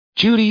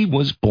Judy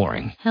was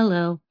boring.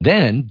 Hello.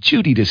 Then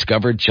Judy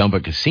discovered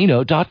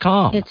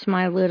ChumbaCasino.com. It's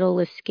my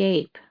little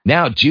escape.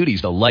 Now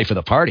Judy's the life of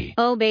the party.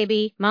 Oh,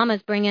 baby,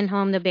 mama's bringing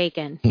home the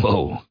bacon.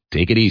 Whoa,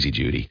 take it easy,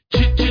 Judy.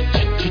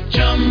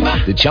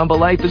 The Chumba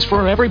life is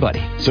for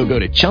everybody. So go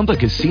to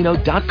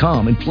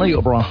ChumbaCasino.com and play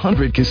over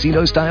 100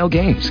 casino-style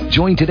games.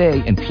 Join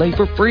today and play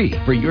for free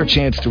for your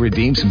chance to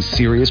redeem some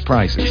serious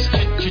prizes.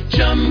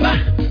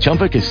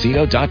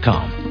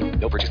 ChumbaCasino.com.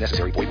 No purchase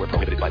necessary. Void where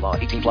prohibited by law.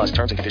 18 plus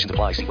terms and conditions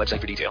apply. See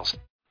website for details.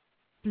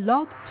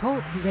 Blog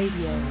Talk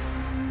Radio.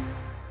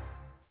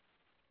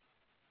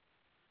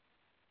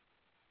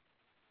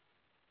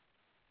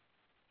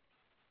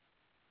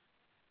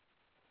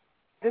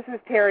 This is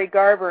Terry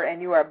Garber,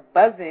 and you are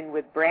buzzing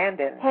with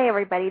Brandon. Hey,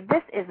 everybody.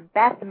 This is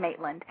Beth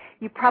Maitland.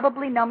 You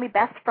probably know me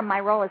best from my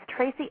role as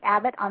Tracy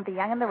Abbott on The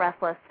Young and the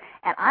Restless,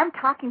 and I'm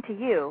talking to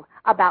you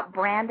about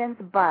Brandon's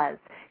buzz.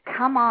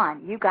 Come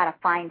on, you got to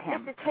find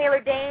him. This is Taylor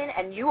Dane,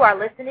 and you are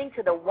listening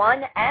to the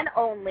one and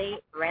only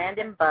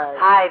Brandon Buzz.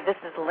 Hi, this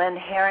is Lynn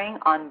Herring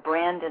on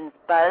Brandon's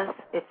Buzz.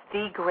 It's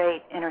the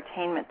great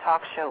entertainment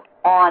talk show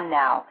on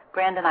now.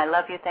 Brandon, I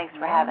love you. Thanks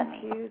for having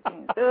me.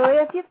 So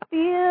if you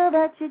feel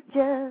that you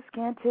just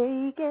can't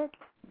take it,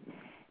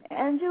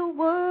 and your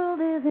world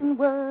isn't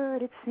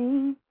what it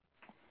seems,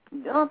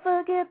 don't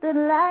forget that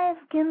life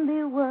can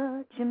be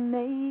what you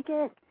make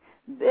it.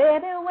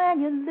 Baby, when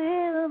you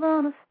live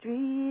on a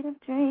street of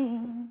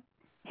dreams.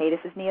 Hey, this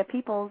is Nia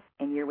Peoples,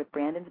 and you're with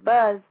Brandon's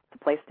Buzz, the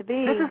place to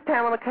be. This is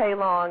Pamela K.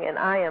 Long, and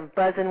I am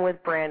buzzing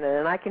with Brandon,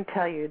 and I can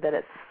tell you that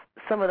it's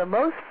some of the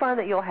most fun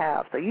that you'll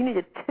have, so you need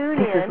to tune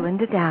in. This is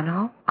Linda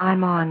Dano.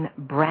 I'm on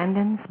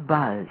Brandon's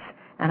Buzz,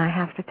 and I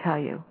have to tell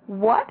you,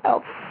 what a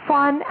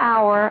fun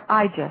hour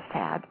I just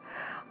had.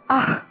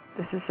 Ah,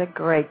 this is a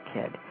great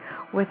kid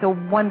with a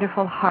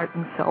wonderful heart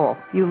and soul.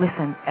 You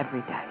listen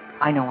every day.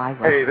 I know I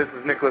will. Hey, this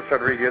is Nicholas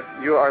Rodriguez.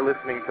 You are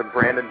listening to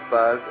Brandon's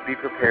Buzz. Be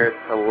prepared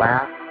to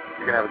laugh.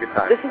 You're going to have a good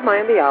time. This is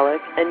Maya Bialik,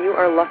 and you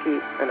are lucky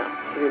enough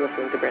to be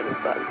listening to Brandon's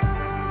Buzz.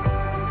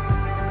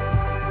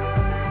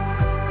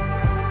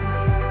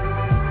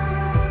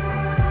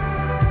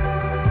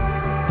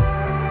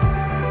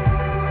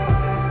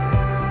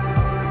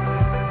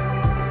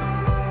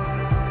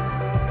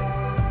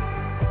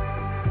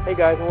 Hey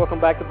guys, and welcome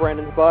back to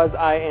Brandon's Buzz.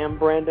 I am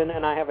Brandon,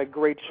 and I have a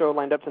great show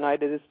lined up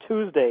tonight. It is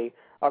Tuesday,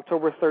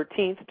 October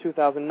 13th,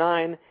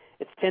 2009.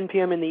 It's 10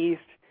 p.m. in the East.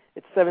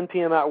 It's 7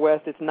 p.m. out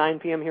West. It's 9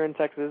 p.m. here in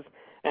Texas,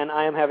 and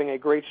I am having a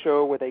great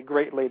show with a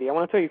great lady. I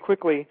want to tell you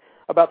quickly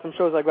about some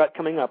shows I've got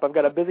coming up. I've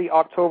got a busy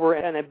October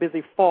and a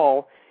busy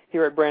fall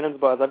here at Brandon's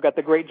Buzz. I've got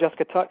the great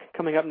Jessica Tuck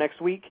coming up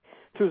next week,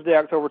 Tuesday,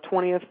 October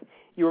 20th.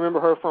 You remember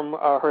her from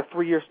her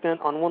 3-year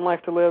stint on One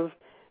Life to Live.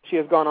 She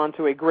has gone on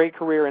to a great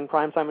career in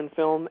primetime and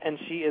film, and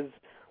she is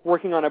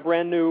working on a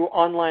brand new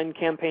online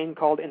campaign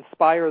called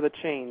Inspire the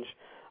Change.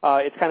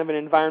 It's kind of an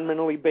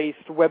environmentally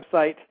based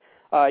website.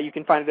 You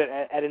can find it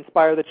at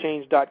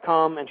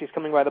inspirethechange.com, and she's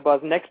coming by the Buzz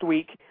next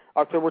week,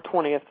 October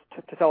 20th,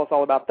 to tell us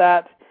all about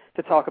that,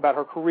 to talk about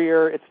her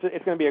career. It's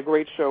going to be a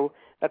great show.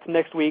 That's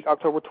next week,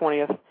 October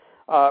 20th,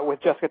 with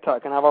Jessica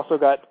Tuck. And I've also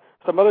got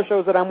some other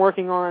shows that I'm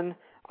working on.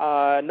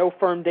 No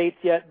firm dates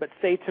yet, but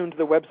stay tuned to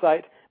the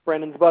website,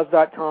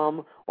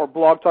 brandonsbuzz.com or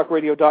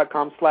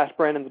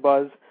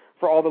blogtalkradio.com/brandonsbuzz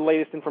for all the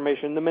latest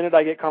information. The minute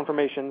I get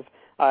confirmations,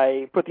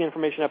 I put the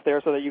information up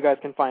there so that you guys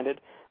can find it.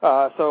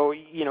 So,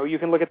 you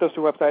can look at those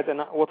two websites,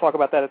 and we'll talk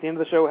about that at the end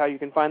of the show, how you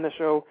can find the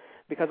show,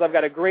 because I've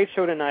got a great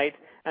show tonight,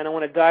 and I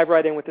want to dive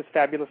right in with this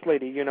fabulous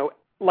lady.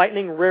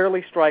 Lightning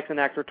rarely strikes an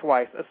actor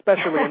twice,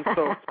 especially in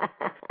soaps,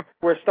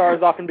 where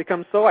stars often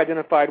become so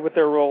identified with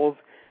their roles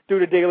due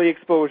to daily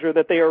exposure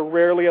that they are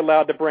rarely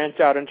allowed to branch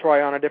out and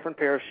try on a different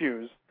pair of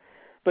shoes.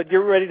 But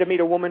you're ready to meet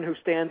a woman who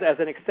stands as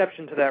an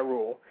exception to that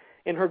rule.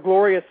 In her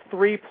glorious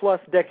 3+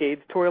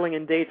 decades toiling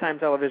in daytime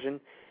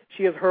television,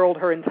 she has hurled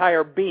her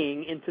entire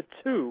being into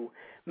 2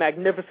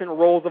 magnificent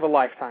roles of a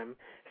lifetime,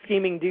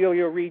 scheming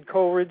Delia Reid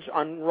Coleridge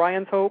on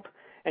Ryan's Hope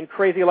and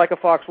crazy like a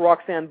fox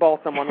Roxanne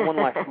Balsom on One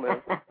Life to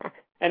Live.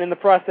 And in the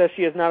process,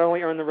 she has not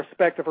only earned the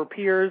respect of her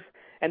peers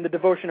and the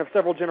devotion of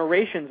several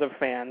generations of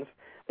fans,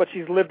 but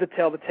she's lived to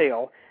tell the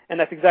tale, and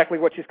that's exactly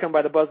what she's come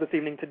by the Buzz this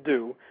evening to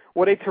do.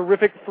 What a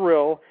terrific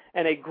thrill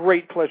and a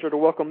great pleasure to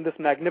welcome this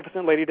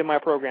magnificent lady to my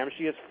program.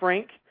 She is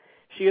frank,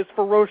 she is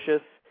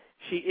ferocious,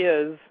 she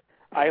is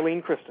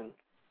ILENE Kristen.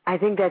 I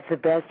think that's the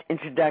best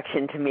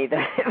introduction to me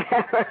that I've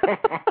ever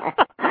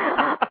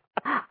had.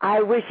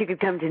 I wish you could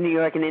come to New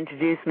York and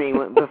introduce me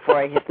before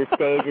I hit the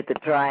stage at the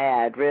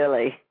Triad,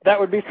 really. That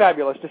would be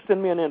fabulous. Just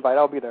send me an invite.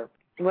 I'll be there.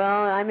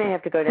 Well, I may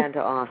have to go down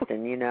to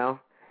Austin,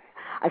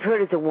 I've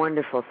heard it's a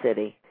wonderful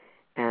city,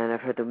 and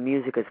I've heard the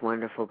music is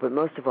wonderful, but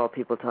most of all,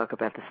 people talk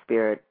about the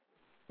spirit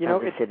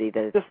of the city.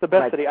 It's just the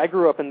best city. I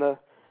grew up in I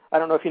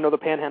don't know if you know the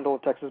panhandle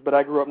of Texas, but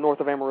I grew up north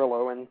of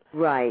Amarillo, and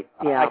right,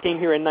 yeah. I came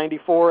here in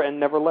 '94 and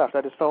never left.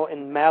 I just fell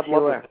in mad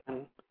love with it,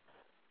 and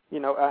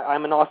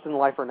I'm an Austin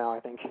lifer now,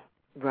 I think.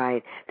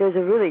 Right. There's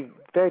a really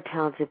very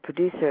talented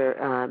producer,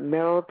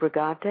 Merrill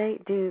Brigante.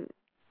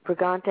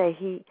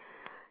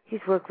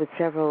 He's worked with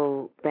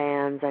several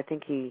bands. I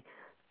think he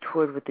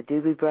toured with the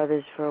Doobie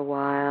Brothers for a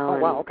while. Oh,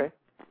 wow, okay.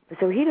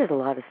 So he does a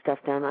lot of stuff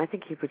down there. I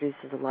think he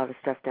produces a lot of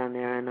stuff down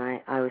there, and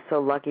I was so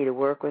lucky to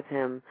work with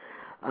him.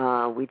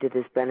 We did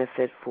this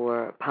benefit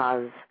for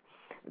Paz,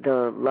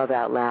 the Love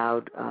Out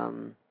Loud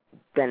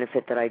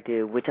benefit that I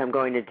do, which I'm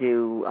going to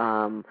do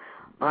on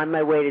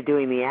my way to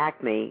doing the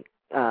Acme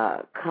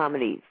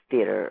comedy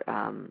theater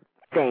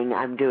thing.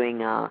 I'm doing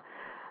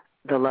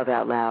the Love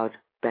Out Loud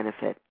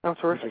benefit,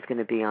 which is going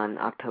to be on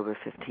October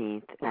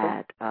 15th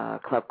at a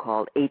club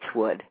called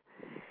H-Wood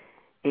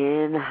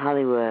in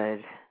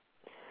Hollywood.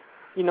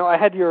 You know, I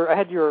had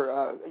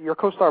your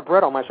co-star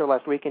Brett on my show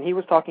last week, and he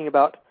was talking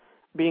about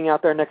being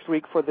out there next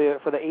week for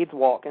the AIDS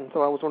walk, and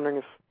so I was wondering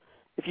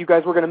if you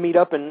guys were going to meet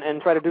up and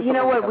try to do something. You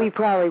know what? Together. We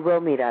probably will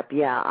meet up.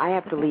 Yeah, I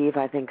have to leave,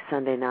 I think,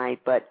 Sunday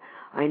night, but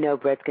I know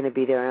Brett's going to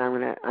be there,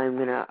 and I'm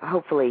gonna.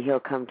 Hopefully, he'll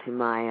come to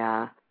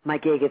my my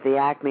gig at the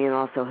Acme, and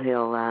also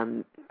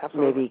he'll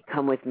maybe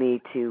come with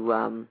me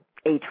to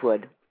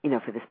H-Wood,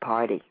 for this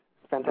party.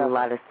 Fantastic. A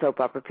lot of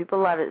soap opera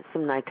people,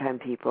 some nighttime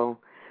people.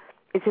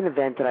 It's an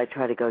event that I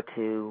try to go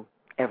to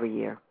every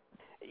year.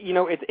 You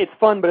know, it's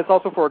fun, but it's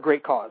also for a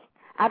great cause.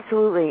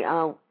 Absolutely.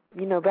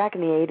 Back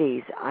in the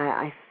 80s,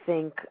 I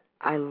think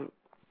I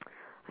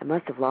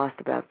must have lost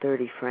about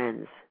 30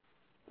 friends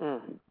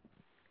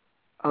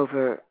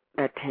over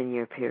a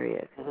 10-year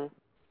period. Mm-hmm.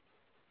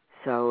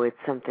 So it's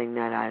something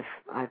that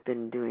I've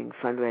been doing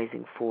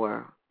fundraising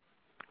for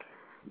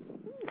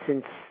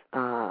since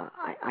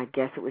I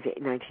guess it was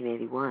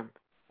 1981.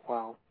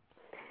 Wow.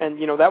 And,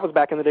 that was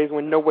back in the days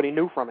when nobody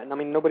knew from it. I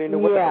mean, nobody knew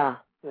what Yeah,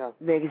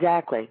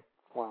 exactly.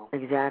 Wow.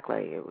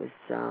 Exactly. It was,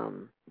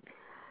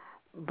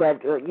 but,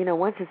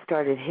 once it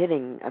started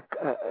hitting a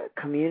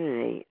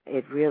community,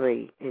 it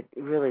really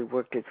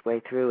worked its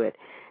way through it.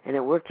 And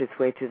it worked its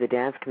way through the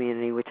dance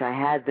community, which I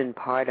had been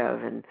part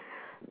of, and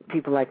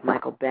people like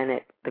Michael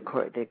Bennett, the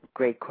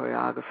great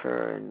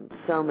choreographer, and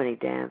so many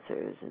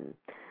dancers, and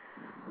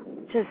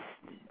just,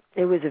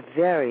 it was a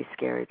very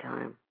scary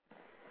time.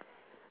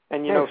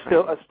 And,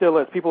 still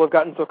is. People have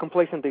gotten so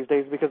complacent these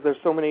days because there's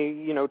so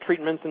many,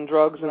 treatments and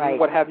drugs and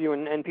what have you,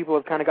 and people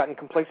have kind of gotten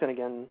complacent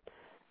again.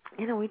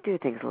 We do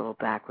things a little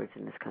backwards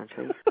in this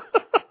country.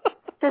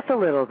 Just a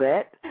little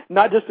bit.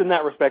 Not just in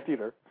that respect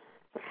either.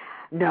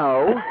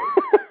 No.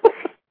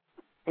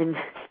 in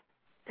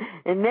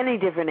many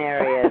different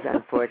areas,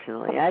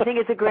 unfortunately. I think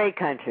it's a great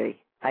country.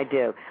 I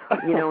do.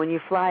 When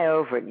you fly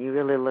over it, you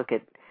really look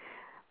at,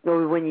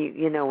 when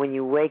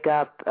you wake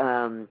up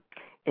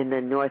in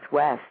the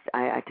Northwest,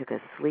 I took a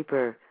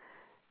sleeper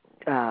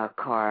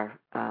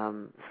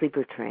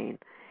sleeper train,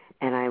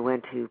 and I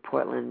went to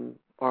Portland,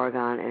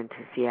 Oregon, and to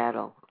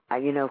Seattle.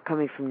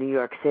 Coming from New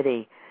York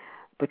City,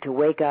 but to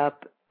wake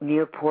up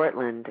near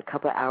Portland, a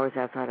couple of hours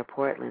outside of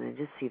Portland, and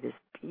just see this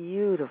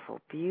beautiful,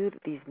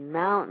 these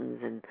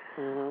mountains and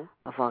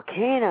a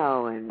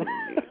volcano, and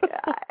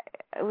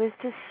it was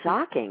just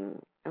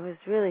shocking. It was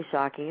really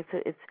shocking.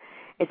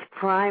 It's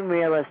prime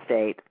real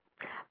estate.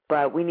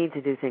 But we need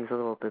to do things a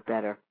little bit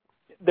better.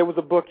 There was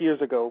a book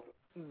years ago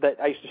that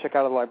I used to check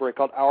out at the library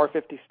called Our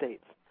 50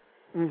 States.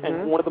 Mm-hmm.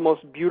 And one of the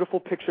most beautiful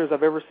pictures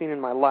I've ever seen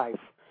in my life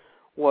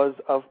was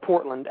of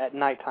Portland at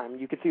nighttime.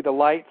 You could see the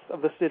lights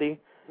of the city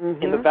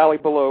in the valley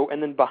below,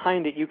 and then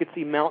behind it you could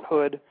see Mount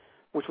Hood,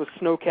 which was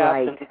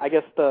snow-capped, and I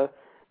guess the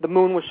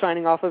moon was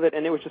shining off of it,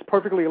 and it was just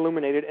perfectly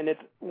illuminated, and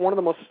it's one of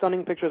the most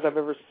stunning pictures I've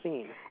ever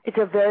seen. It's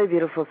a very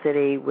beautiful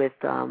city with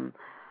an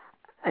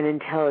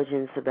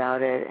intelligence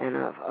about it and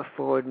a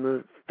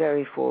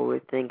very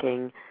forward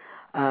thinking,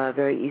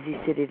 very easy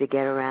city to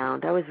get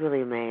around. I was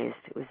really amazed.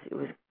 It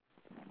was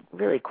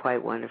really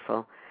quite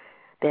wonderful.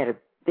 They had a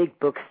big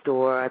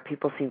bookstore.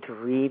 People seem to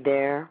read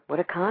there. What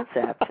a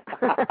concept.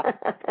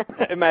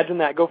 Imagine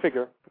that. Go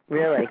figure.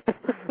 Really.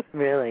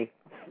 Really.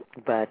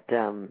 But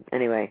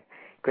anyway,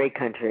 great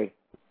country.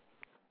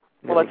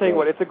 Well, I tell you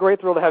what, it's a great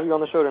thrill to have you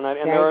on the show tonight,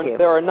 and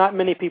there are not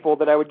many people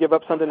that I would give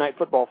up Sunday Night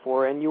Football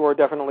for, and you are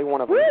definitely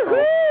one of them.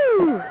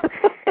 Woo-hoo!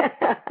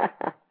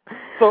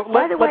 So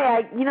by the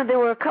way, there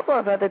were a couple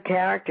of other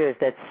characters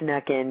that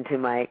snuck into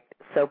my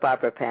soap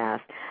opera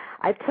past.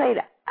 I played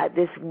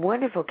this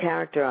wonderful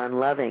character on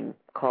Loving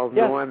called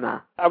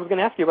Norma. I was going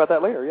to ask you about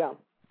that later, yeah.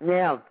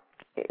 Yeah.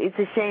 It's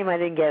a shame I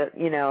didn't get,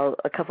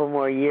 a couple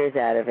more years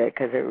out of it,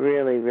 because it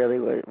really, really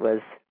was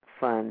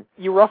fun.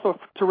 You were also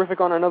terrific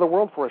on Another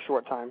World for a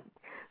short time.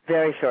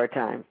 Very short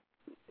time.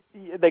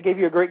 They gave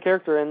you a great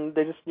character, and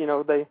they just,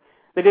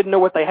 they didn't know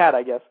what they had,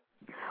 I guess.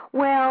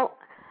 Well,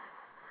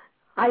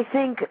 I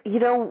think,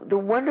 the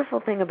wonderful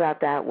thing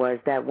about that was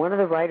that one of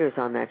the writers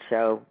on that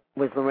show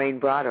was Lorraine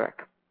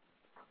Broderick.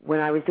 When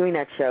I was doing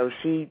that show,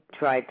 she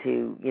tried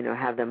to,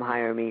 have them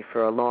hire me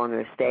for a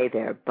longer stay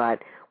there,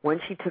 but when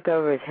she took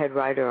over as head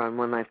writer on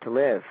One Life to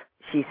Live,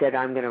 she said,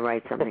 I'm going to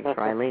write something for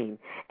ILENE.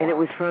 And it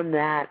was from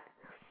that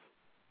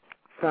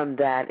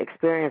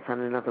experience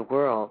on Another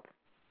World.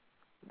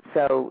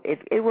 So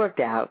it worked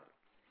out.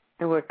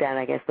 It worked out,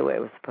 I guess, the way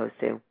it was supposed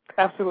to.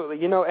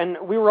 Absolutely. And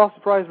we were all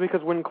surprised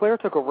because when Claire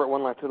took over at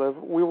One Life to Live,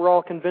 we were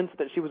all convinced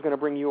that she was going to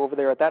bring you over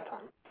there at that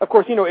time. Of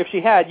course, if she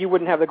had, you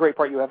wouldn't have the great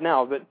part you have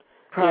now, but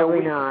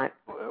Probably not.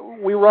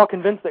 We were all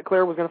convinced that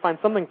Claire was going to find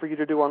something for you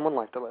to do on One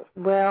Life to Live.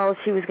 Well,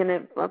 she was going to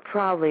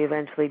probably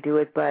eventually do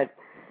it, but,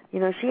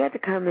 she had to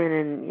come in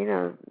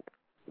and,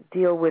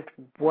 deal with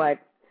what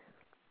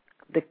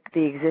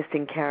the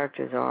existing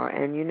characters are.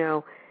 And,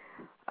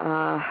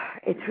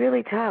 it's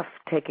really tough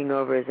taking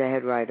over as a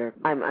head writer.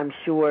 I'm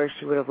sure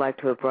she would have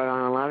liked to have brought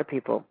on a lot of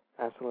people.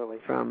 Absolutely.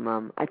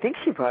 From, I think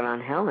she brought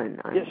on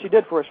Helen. Yes, she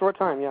did for a short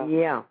time, yeah.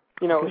 Yeah.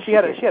 She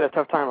had a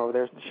tough time over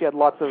there. She had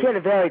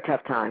a very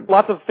tough time.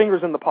 Lots of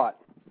fingers in the pot.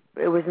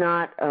 It was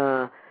not,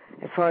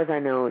 as far as I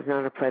know, it was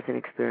not a pleasant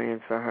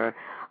experience for her.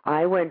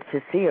 I went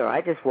to see her.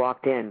 I just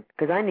walked in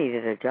because I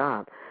needed a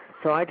job.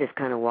 So I just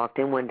kind of walked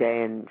in one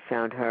day and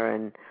found her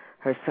and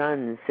her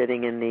son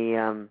sitting in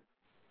the,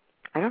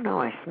 I don't know,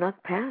 I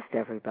snuck past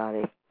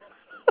everybody.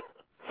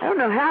 I don't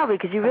know how,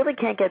 because you really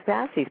can't get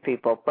past these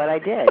people, but I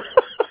did.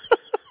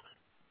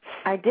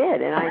 I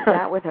did, and I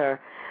sat with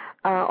her.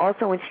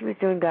 Also, when she was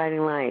doing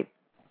Guiding Light,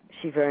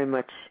 she very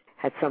much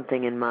had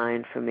something in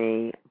mind for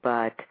me,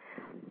 but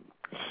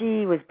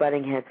she was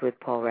butting heads with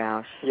Paul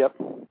Rausch. Yep.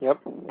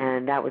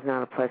 And that was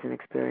not a pleasant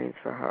experience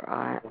for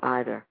her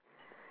either.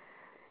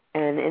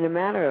 And in a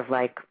matter of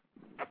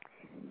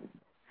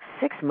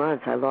 6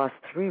 months, I lost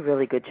 3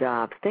 really good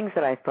jobs, things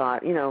that I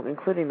thought,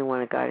 including the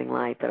one at Guiding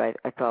Light that I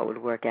thought would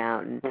work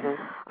out. And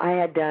I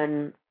had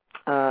done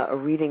a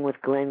reading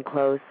with Glenn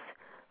Close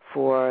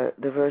for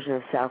the version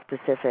of South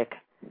Pacific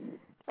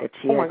that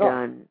she had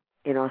done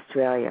in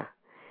Australia.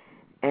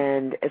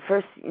 And at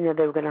first, they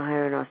were going to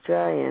hire an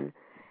Australian,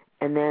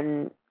 and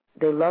then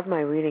they loved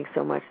my reading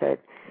so much that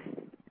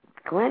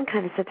Glenn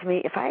kind of said to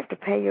me, if I have to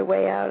pay your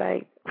way out,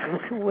 I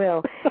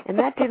will. And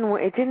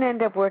it didn't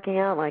end up working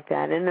out like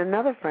that. And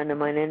another friend of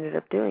mine ended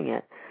up doing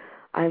it,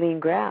 ILENE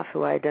Graff,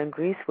 who I had done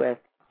Grease with.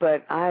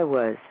 But I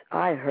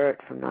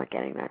hurt from not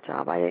getting that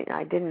job.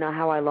 I didn't know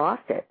how I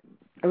lost it.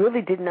 I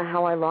really didn't know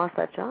how I lost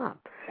that job.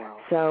 Wow.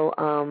 So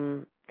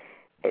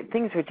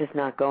things were just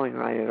not going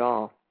right at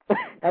all.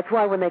 That's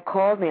why when they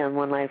called me on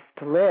One Life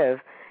to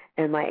Live,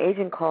 and my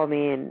agent called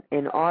me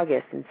in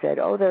August and said,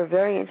 they're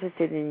very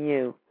interested in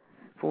you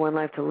for One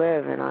Life to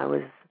Live, and I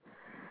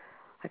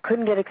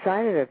couldn't get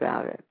excited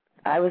about it.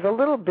 I was a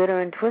little bitter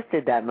and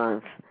twisted that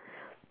month,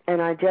 and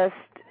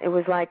it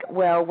was like,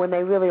 well, when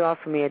they really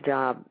offer me a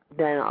job,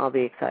 then I'll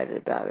be excited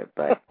about it.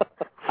 But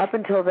up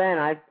until then,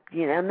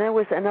 and there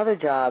was another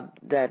job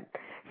that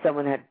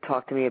someone had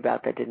talked to me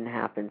about that didn't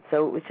happen.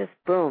 So it was just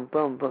boom,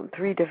 boom, boom,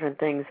 3 different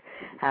things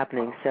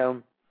happening.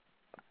 So,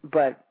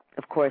 but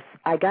of course,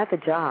 I got the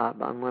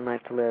job on One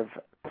Life to Live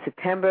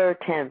September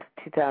 10th,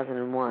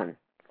 2001.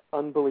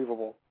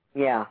 Unbelievable.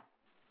 Yeah.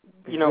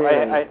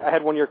 I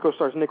had one of your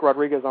co-stars, Nick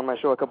Rodriguez, on my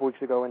show a couple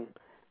weeks ago,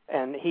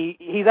 and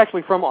he's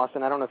actually from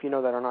Austin. I don't know if you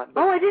know that or not.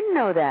 I didn't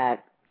know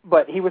that.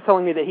 But he was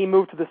telling me that he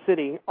moved to the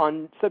city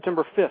on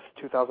September 5th,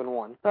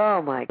 2001. Oh,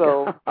 my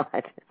God.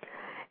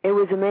 It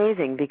was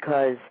amazing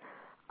because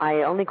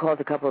I only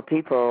called a couple of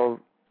people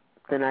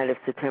the night of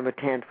September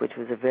 10th, which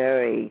was a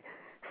very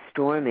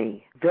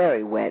stormy,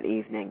 very wet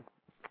evening.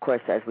 Of course,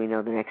 as we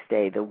know, the next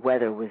day, the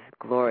weather was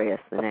glorious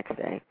the next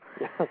day.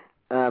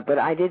 But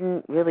I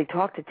didn't really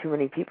talk to too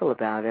many people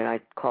about it.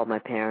 I called my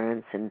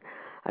parents, and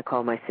I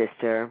called my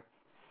sister,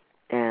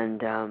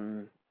 and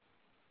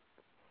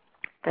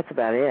that's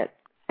about it.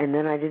 And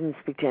then I didn't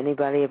speak to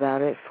anybody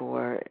about it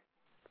for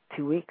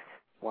 2 weeks.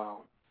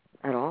 Wow.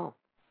 At all.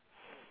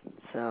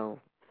 So,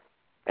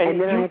 and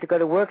then I had to go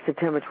to work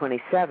September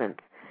 27th,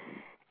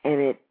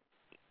 and it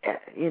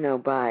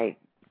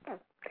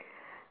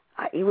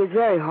was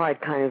very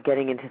hard kind of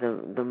getting into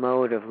the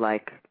mode of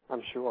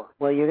I'm sure.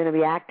 Well, you're going to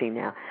be acting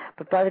now.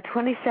 But by the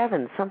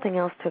 27th, something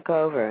else took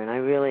over, and I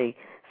really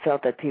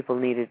felt that people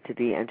needed to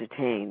be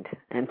entertained,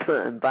 and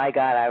by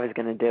God, I was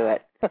going to do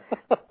it.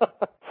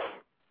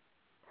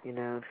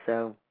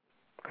 So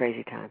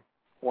crazy time.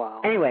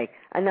 Wow. Anyway,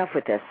 enough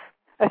with this.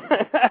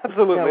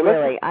 Absolutely. No,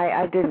 really,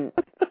 I didn't.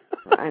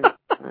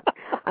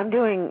 I'm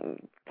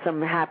doing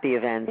some happy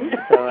events,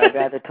 so I'd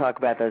rather talk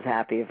about those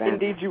happy events.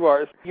 Indeed you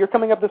are. You're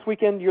coming up this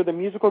weekend. You're the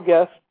musical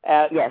guest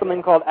at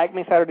something called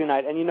Acme Saturday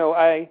Night. And,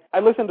 I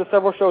listen to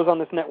several shows on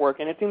this network,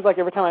 and it seems like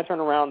every time I turn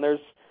around,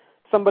 there's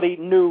somebody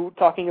new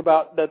talking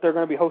about that they're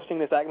going to be hosting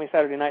this Acme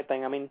Saturday Night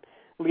thing. I mean,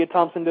 Leah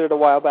Thompson did it a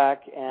while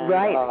back, and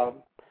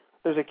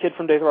there's a kid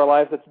from Days of Our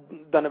Lives that's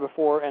done it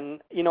before.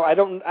 And, I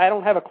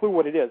don't have a clue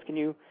what it is. Can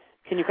you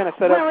kind of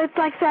set up? Well, it's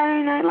like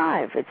Saturday Night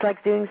Live. It's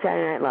like doing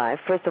Saturday Night Live.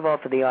 First of all,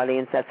 for the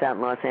audience, that's out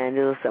in Los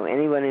Angeles. So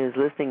anyone who's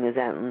listening is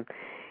out in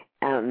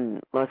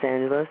Los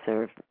Angeles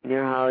or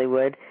near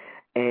Hollywood.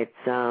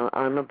 It's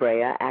on La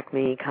Brea,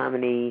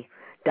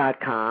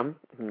 acmecomedy.com.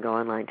 You can go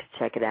online to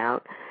check it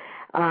out.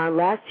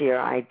 Last year,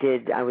 I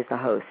was the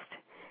host.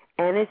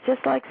 And it's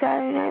just like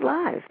Saturday Night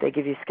Live. They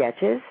give you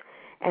sketches,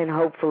 and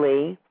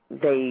hopefully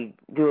they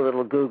do a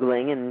little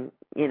Googling and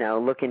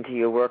look into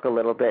your work a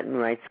little bit and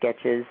write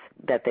sketches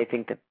that they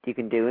think that you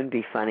can do and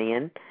be funny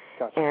in.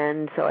 Gotcha.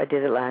 And so I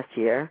did it last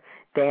year.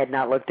 They had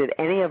not looked at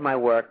any of my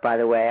work, by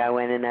the way. I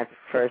went in that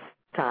first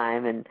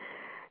time, and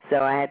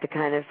So I had to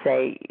kind of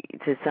say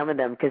to some of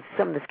them, because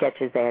some of the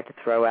sketches they had to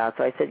throw out.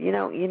 So I said, you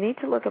need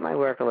to look at my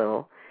work a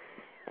little.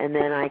 And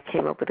then I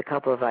came up with a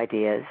couple of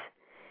ideas.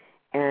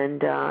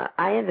 And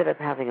I ended up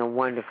having a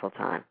wonderful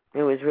time.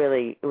 It was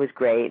great,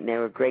 and they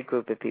were a great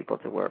group of people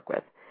to work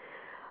with.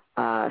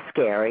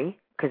 Scary,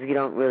 because you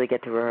don't really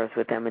get to rehearse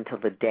with them until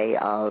the day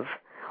of.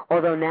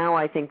 Although now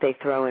I think they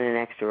throw in an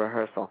extra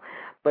rehearsal.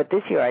 But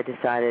this year I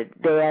decided,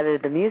 they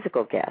added the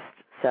musical guest.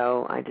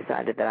 So I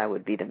decided that I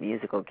would be the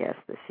musical guest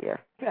this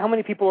year. How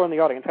many people are in the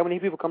audience? How many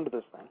people come to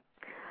this thing?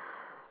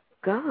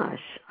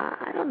 Gosh,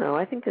 I don't know.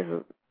 I think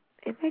it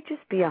may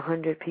just be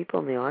 100 people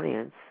in the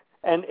audience.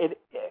 And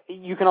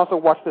you can also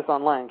watch this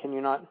online, can you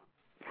not?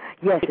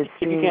 Yes, if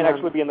you can't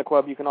actually be in the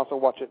club, you can also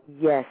watch it.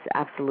 Yes,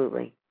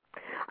 absolutely.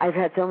 I've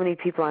had so many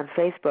people on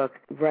Facebook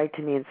write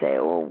to me and say,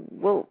 "Oh,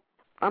 well,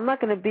 I'm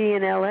not going to be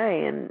in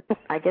L.A." and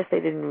I guess they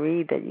didn't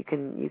read that you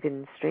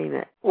can stream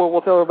it. Well,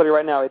 we'll tell everybody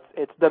right now.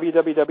 It's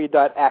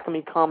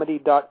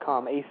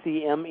www.acmecomedy.com,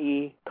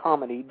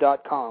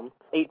 acmecomedy.com,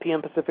 8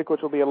 p.m. Pacific,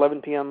 which will be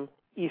 11 p.m.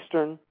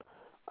 Eastern,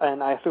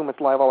 and I assume it's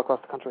live all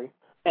across the country.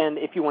 And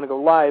if you want to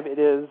go live, it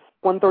is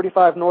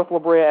 135 North La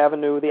Brea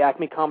Avenue, the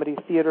Acme Comedy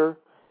Theater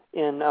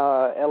in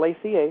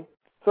LACA.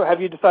 So have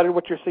you decided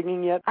what you're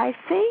singing yet? I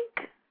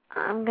think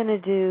I'm going to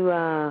do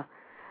the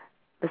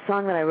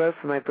song that I wrote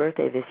for my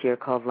birthday this year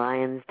called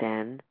Lion's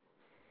Den,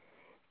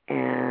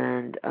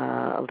 and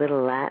a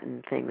little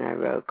Latin thing that I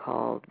wrote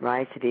called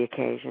Rise to the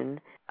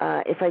Occasion.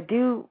 If I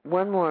do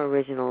one more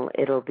original,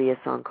 it'll be a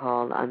song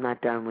called I'm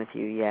Not Done With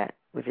You Yet,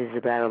 which is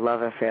about a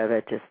love affair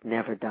that just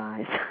never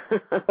dies.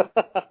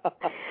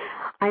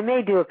 I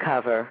may do a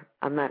cover.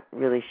 I'm not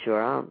really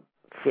sure. I'll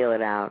feel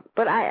it out.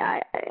 But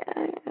I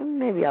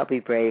maybe I'll be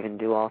brave and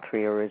do all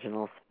 3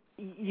 originals.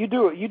 You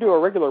do a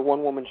regular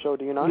one-woman show,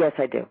 do you not? Yes,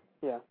 I do.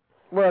 Yeah.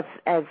 Well,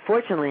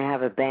 fortunately, I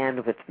have a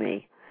band with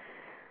me.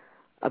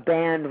 A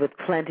band with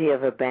plenty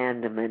of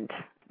abandonment.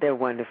 They're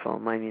wonderful,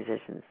 my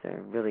musicians.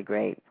 They're really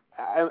great.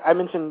 I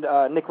mentioned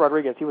Nick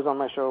Rodriguez. He was on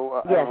my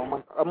show yes.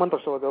 a month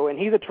or so ago, and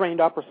he's a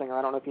trained opera singer.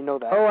 I don't know if you know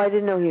that. Oh, I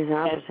didn't know he was an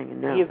opera singer,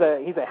 no. He's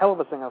a hell of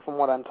a singer, from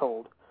what I'm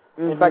told.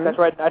 Mm-hmm. In fact,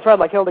 I tried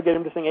like hell to get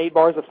him to sing 8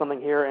 bars of something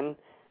here, and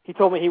he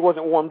told me he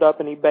wasn't warmed up,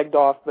 and he begged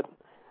off. But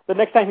the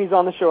next time he's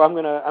on the show, I'm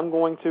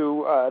going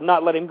to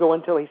not let him go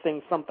until he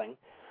sings something.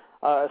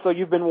 So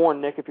you've been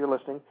warned, Nick, if you're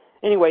listening.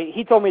 Anyway,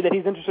 he told me that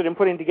he's interested in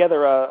putting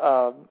together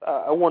a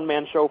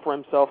one-man show for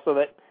himself so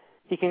that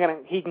he can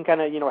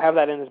kind of have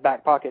that in his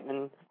back pocket.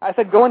 And I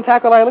said, go and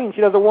tackle ILENE.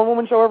 She does a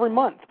one-woman show every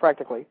month,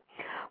 practically.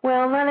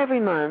 Well, not every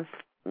month.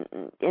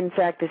 In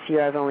fact, this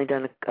year I've only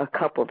done a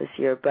couple this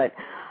year, but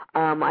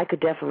I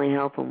could definitely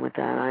help him with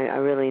that. I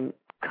really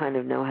kind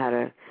of know how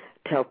to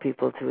tell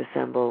people to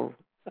assemble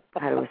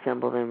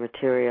their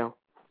material.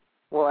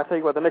 Well, I tell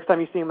you what, the next time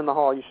you see him in the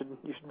hall, you should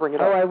bring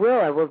it up. Oh, I will.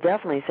 I will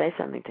definitely say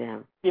something to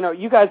him.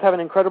 You guys have an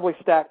incredibly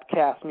stacked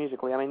cast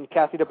musically. I mean,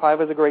 Kathy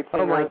DePaiva is a great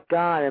singer. Oh, my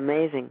God,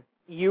 amazing.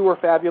 You were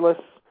fabulous.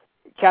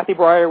 Kathy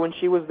Breyer, when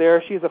she was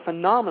there, she's a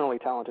phenomenally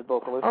talented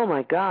vocalist. Oh,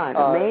 my God,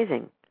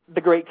 amazing.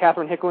 The great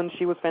Catherine Hicklin,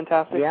 she was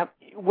fantastic. Yep.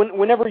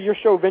 Whenever your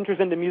show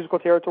ventures into musical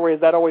territory, is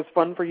that always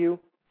fun for you?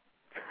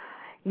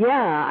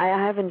 Yeah, I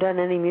haven't done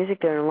any music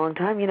there in a long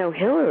time.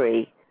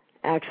 Hillary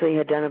actually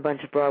had done a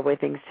bunch of Broadway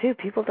things, too.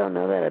 People don't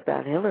know that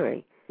about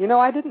Hillary.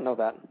 I didn't know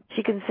that.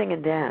 She can sing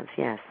and dance,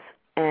 yes.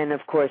 And,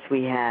 of course,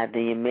 we had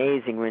the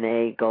amazing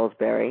Renee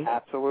Goldsberry.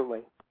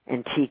 Absolutely.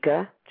 And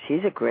Tika.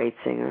 She's a great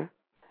singer.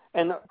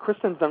 And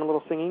Kristen's done a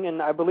little singing,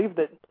 and I believe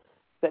that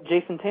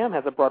Jason Tam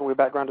has a Broadway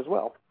background as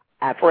well.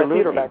 Absolutely. Or a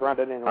theater background,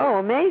 anyway. Oh,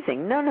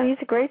 amazing. No, he's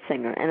a great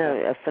singer and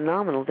a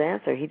phenomenal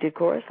dancer. He did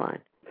chorus line.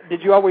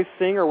 Did you always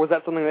sing, or was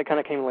that something that kind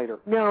of came later?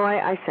 No,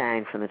 I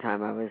sang from the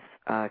time I was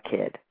a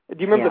kid. Do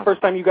you remember the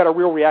first time you got a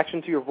real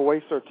reaction to your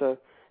voice or to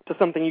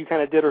something you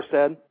kind of did or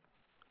said?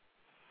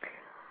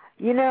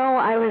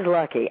 I was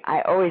lucky.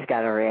 I always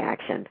got a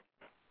reaction.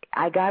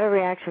 I got a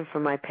reaction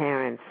from my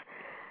parents.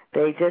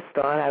 They just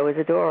thought I was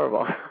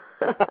adorable.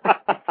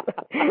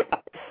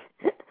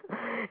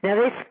 Now,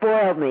 they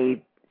spoiled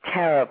me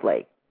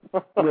terribly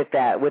with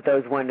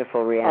those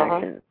wonderful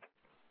reactions.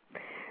 Uh-huh.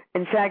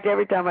 In fact,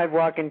 every time I'd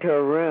walk into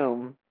a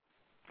room,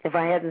 if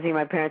I hadn't seen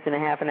my parents in a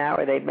half an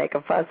hour, they'd make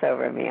a fuss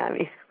over me. I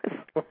mean,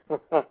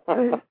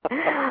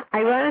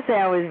 I want to say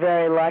I was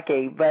very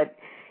lucky, but,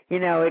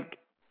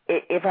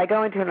 if I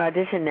go into an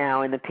audition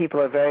now and the people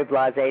are very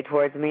blasé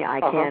towards me, I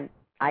can't,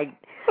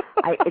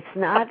 it's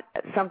not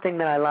something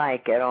that I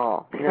like at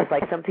all. It's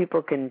like some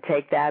people can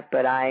take that,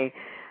 but I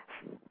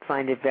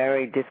find it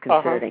very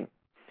disconcerting.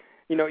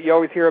 You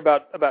always hear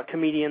about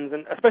comedians,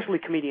 and especially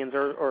comedians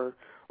or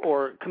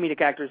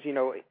comedic actors,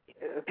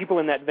 people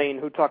in that vein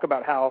who talk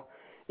about how,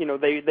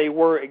 they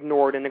were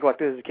ignored and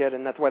neglected as a kid,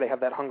 and that's why they have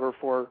that hunger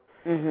for,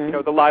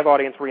 the live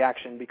audience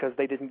reaction, because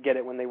they didn't get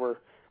it when they were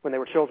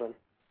children.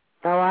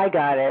 Oh, I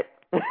got it.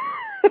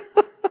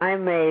 I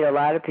made a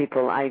lot of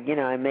people. I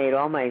made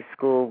all my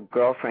school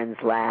girlfriends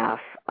laugh.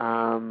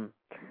 I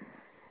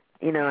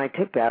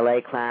took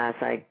ballet class.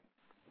 I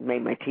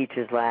made my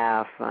teachers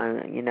laugh.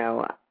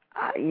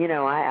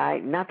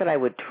 I not that I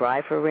would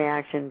try for a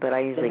reaction, but I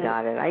usually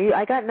got it.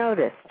 I got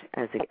noticed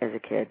as a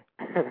kid.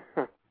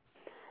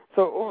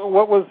 So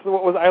what was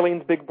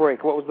Eilene's big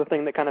break? What was the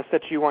thing that kind of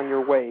set you on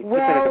your way?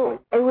 Well,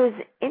 it was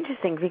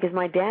interesting because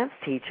my dance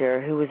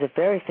teacher, who was a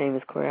very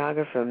famous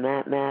choreographer,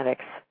 Matt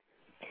Maddox,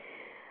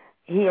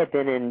 he had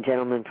been in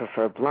Gentlemen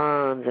Prefer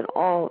Blondes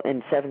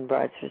and Seven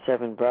Brides for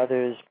Seven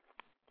Brothers.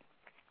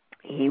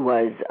 He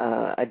was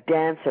a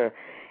dancer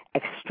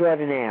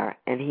extraordinaire,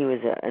 and he was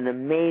an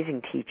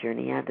amazing teacher, and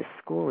he had this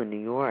school in New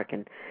York,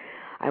 and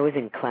I was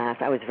in class.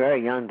 I was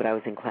very young, but I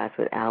was in class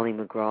with Ally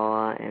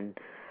McGraw and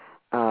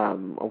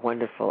a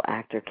wonderful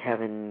actor,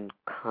 Kevin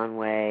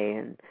Conway,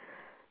 and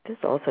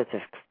just all sorts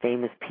of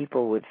famous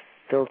people would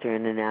filter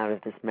in and out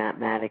of this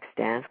mathematics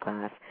dance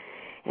class.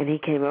 And he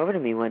came over to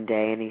me one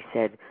day and he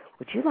said,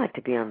 "Would you like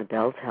to be on the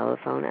Bell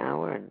Telephone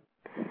Hour?" And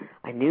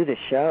I knew the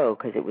show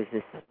because it was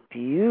this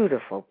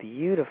beautiful,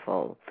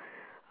 beautiful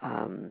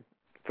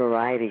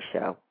variety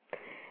show.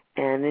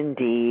 And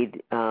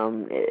indeed,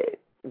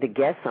 the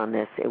guests on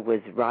this, it was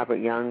Robert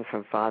Young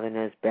from Father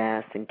Knows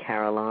Best and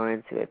Carol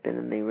Lawrence, who had been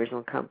in the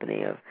original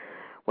company of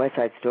West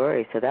Side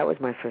Story. So that was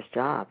my first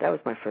job. That was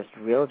my first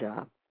real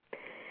job.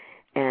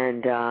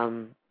 And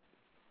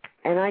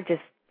I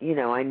just,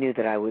 I knew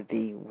that I would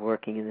be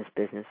working in this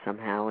business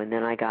somehow. And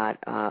then I got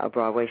a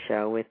Broadway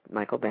show with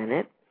Michael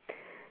Bennett,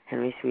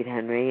 Henry Sweet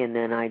Henry, and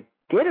then I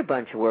did a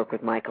bunch of work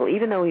with Michael,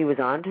 even though he was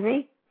on to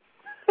me.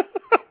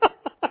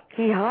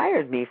 He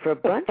hired me for a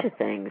bunch of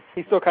things.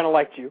 He still kind of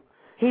liked you.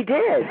 He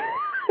did.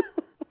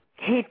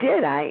 He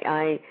did.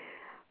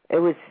 It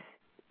was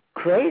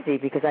crazy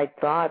because I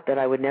thought that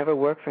I would never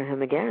work for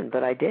him again,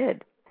 but I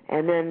did.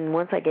 And then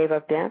once I gave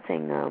up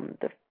dancing,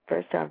 the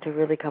first job to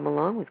really come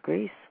along was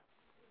Grease.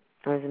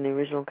 I was in the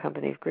original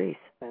company of Grease.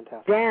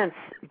 Fantastic. Dance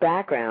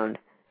background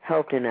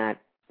helped in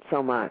that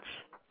so much.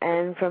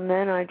 And from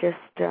then I just,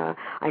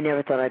 I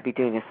never thought I'd be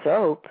doing a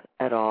soap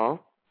at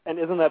all. And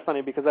isn't that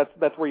funny because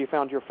that's where you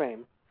found your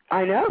fame?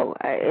 I know.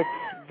 It's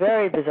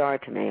very bizarre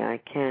to me. I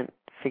can't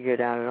figure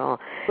it out at all.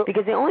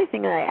 Because the only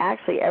thing that I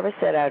actually ever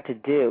set out to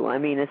do, I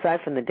mean,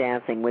 aside from the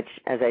dancing, which,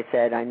 as I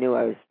said, I knew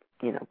I was,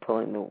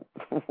 pulling the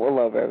wool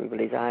over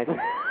everybody's eyes.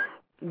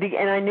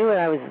 And I knew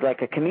I was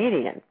like a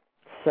comedian.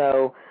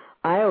 So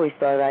I always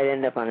thought I'd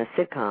end up on a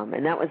sitcom.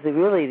 And that was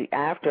really,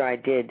 after I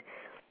gave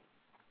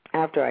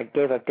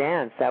up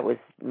dance, that was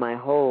my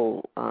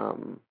whole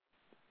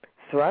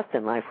thrust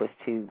in life, was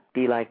to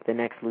be like the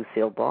next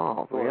Lucille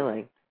Ball,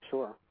 really.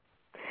 Sure.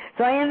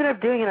 So I ended up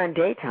doing it on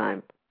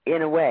daytime,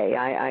 in a way.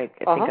 I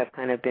think I've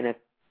kind of been a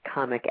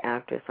comic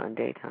actress on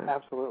daytime.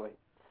 Absolutely.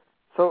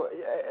 So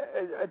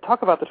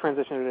talk about the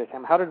transition to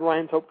daytime. How did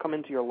Ryan's Hope come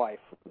into your life?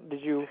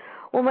 Did you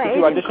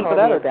agent called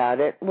me about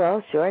it.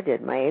 Well, sure I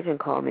did. My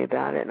agent called me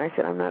about it, and I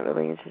said, I'm not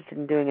really interested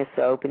in doing a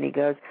soap. And he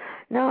goes,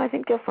 no, I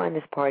think you'll find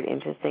this part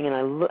interesting. And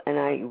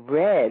I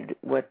read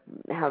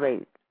how they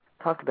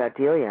talked about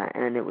Delia,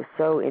 and it was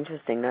so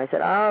interesting. And I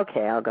said, oh,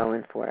 okay, I'll go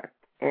in for it.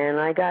 And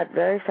I got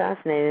very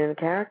fascinated in the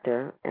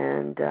character,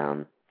 and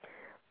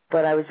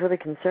but I was really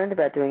concerned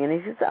about doing it.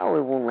 And he says, oh,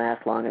 it won't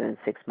last longer than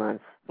 6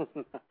 months.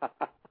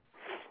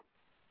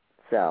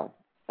 So.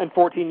 And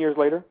 14 years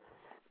later?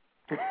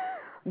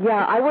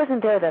 Yeah, I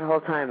wasn't there that whole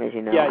time, as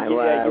you know. Yeah,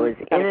 I was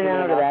in and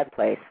out of that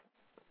place.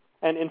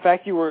 And in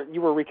fact, you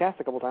were recast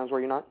a couple times,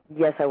 were you not?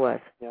 Yes, I was.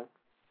 Yeah.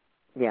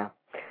 Yeah,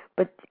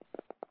 but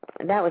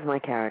that was my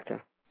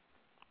character.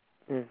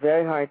 It was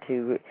very hard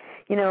to,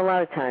 a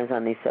lot of times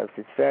on these soaps,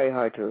 it's very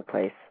hard to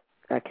replace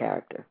a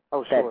character.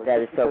 Oh, sure.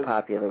 That is so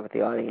popular with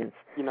the audience.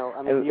 The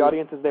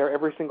audience is there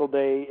every single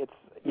day. It's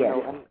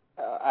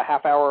a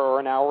half hour or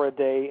an hour a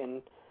day,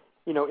 and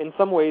in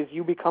some ways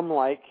you become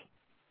like,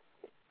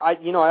 I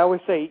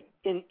always say,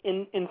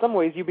 in some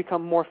ways you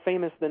become more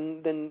famous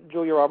than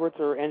Julia Roberts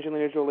or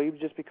Angelina Jolie,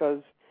 just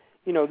because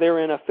they're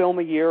in a film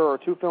a year or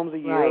 2 films a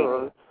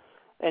year, right.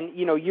 And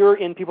you're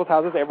in people's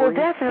houses every. Well,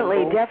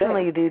 definitely.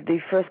 The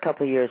first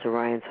couple of years of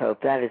Ryan's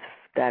Hope, that is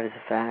a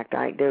fact.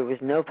 There was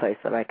no place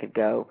that I could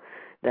go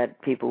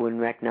that people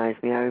wouldn't recognize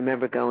me. I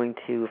remember going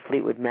to a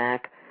Fleetwood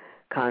Mac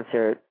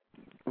concert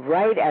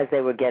right as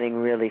they were getting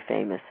really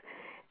famous,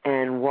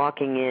 and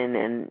walking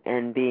in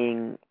and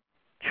being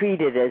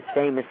treated as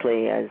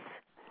famously as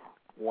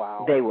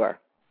they were.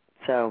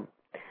 So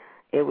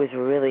it was a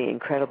really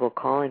incredible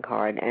calling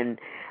card, and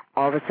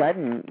all of a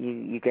sudden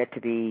you get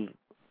to be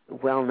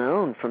well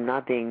known from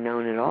not being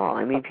known at all.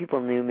 I mean, people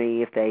knew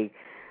me if they,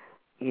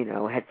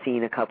 had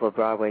seen a couple of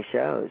Broadway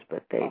shows,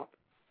 but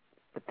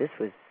this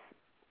was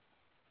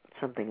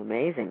something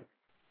amazing.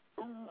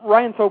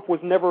 Ryan's Hope was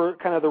never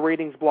kind of the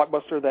ratings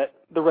blockbuster that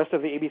the rest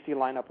of the ABC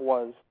lineup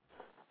was.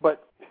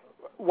 But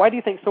why do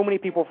you think so many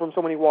people from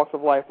so many walks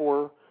of life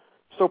were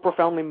so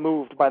profoundly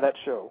moved by that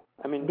show?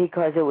 I mean,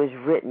 because it was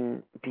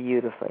written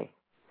beautifully,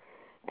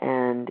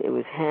 and it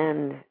was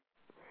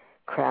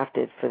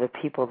handcrafted for the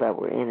people that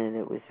were in it.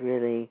 It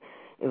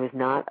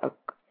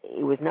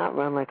was not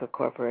run like a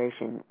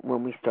corporation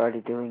when we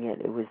started doing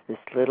it. It was this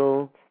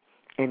little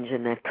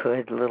engine that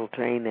could, little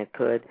train that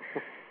could.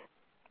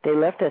 they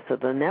left us,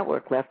 the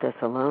network left us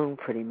alone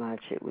pretty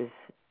much. It was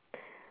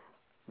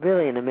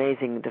really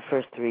the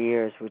first 3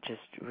 years were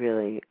just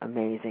really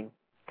amazing.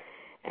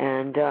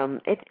 And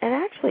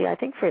actually, I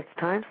think for its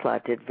time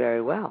slot, did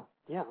very well.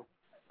 Yeah.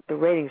 The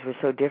ratings were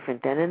so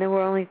different then, and there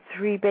were only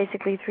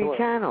basically three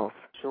channels.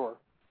 Sure.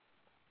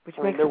 Which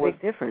makes a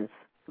big difference.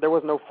 There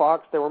was no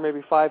Fox. There were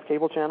maybe 5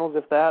 cable channels,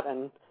 if that,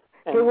 and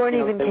there weren't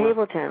even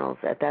cable channels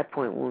at that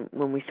point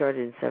when we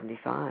started in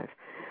 '75.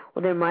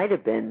 Well, there might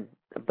have been,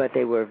 but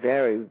they were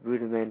very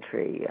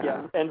rudimentary.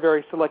 And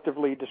very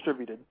selectively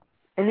distributed.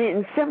 And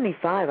in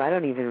 '75, I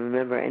don't even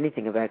remember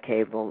anything about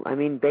cable. I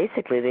mean,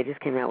 basically, they just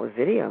came out with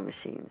video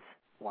machines.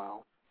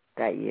 Wow.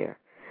 That year.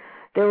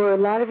 There were a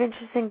lot of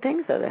interesting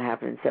things, though, that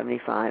happened in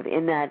 '75,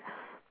 in that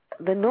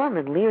the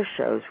Norman Lear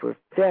shows were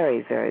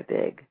very, very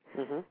big.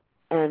 Mm-hmm.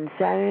 And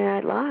Saturday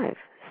Night Live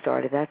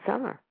started that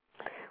summer.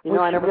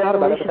 I never thought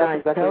about it, but that's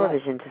exactly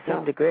television to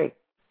some degree.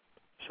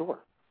 Sure.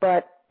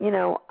 But,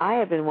 I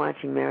had been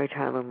watching Mary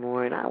Tyler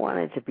Moore, and I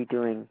wanted to be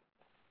doing,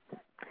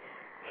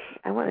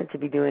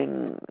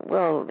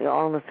 well,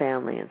 All in the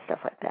Family and stuff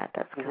like that.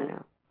 That's kind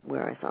of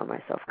where I saw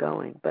myself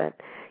going. But,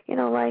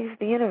 the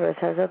universe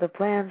has other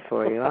plans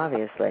for you,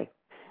 obviously.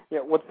 Yeah,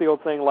 what's the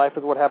old saying, life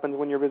is what happens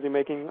when you're busy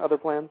making other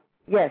plans?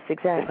 Yes,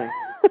 exactly.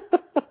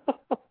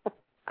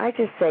 I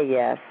just say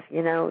yes.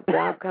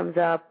 Job comes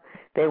up,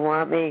 they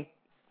want me,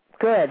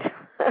 good.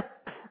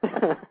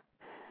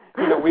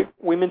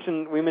 We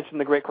mentioned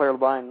the great Claire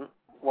Labine a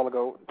while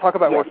ago. Talk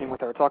about working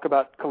with her. Talk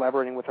about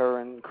collaborating with her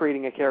and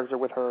creating a character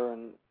with her.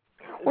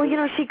 Well,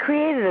 she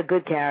created a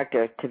good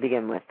character to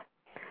begin with.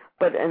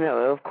 But,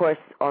 of course,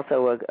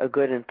 also a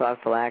good and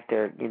thoughtful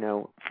actor,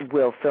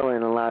 will fill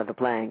in a lot of the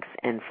blanks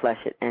and flesh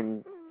it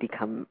and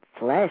become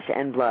flesh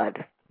and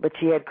blood. But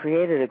she had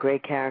created a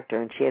great character,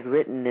 and she had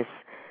written this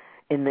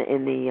in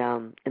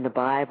the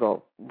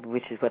Bible,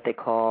 which is what they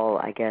call,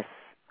 I guess,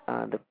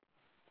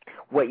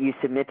 what you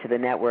submit to the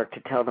network to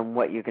tell them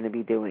what you're going to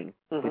be doing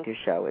with your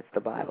show. It's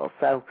the Bible.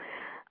 So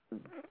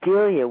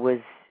Delia was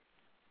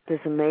this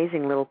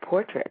amazing little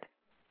portrait,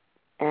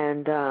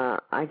 and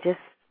I just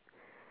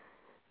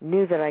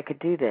knew that I could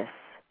do this.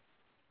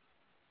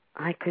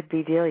 I could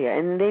be Delia,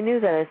 and they knew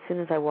that as soon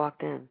as I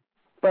walked in.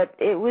 But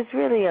it was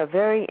really a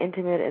very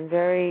intimate and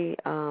very,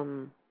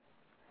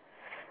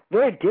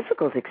 very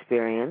difficult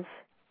experience.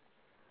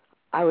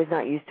 I was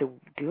not used to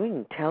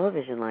doing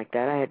television like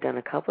that. I had done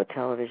a couple of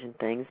television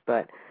things,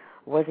 but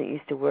wasn't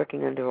used to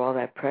working under all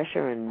that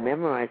pressure and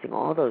memorizing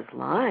all those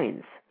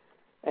lines.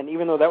 And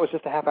even though that was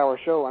just a half-hour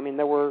show, I mean,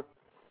 there were...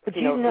 But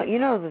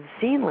the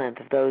scene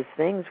length of those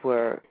things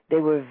they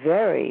were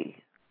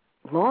very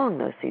long,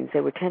 those scenes.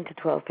 They were 10 to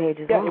 12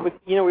 pages long.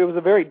 Yeah, it was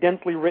a very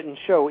densely written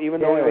show,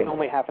 even though it was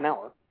only half an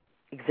hour.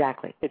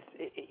 Exactly.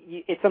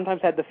 It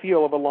sometimes had the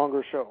feel of a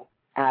longer show.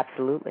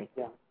 Absolutely.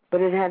 Yeah. But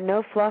it had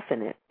no fluff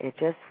in it. It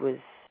just was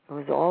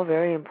all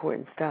very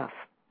important stuff.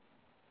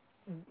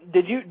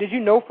 Did you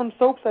know from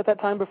soaps at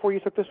that time before you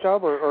took this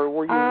job, or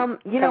were you?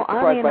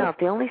 Oddly enough,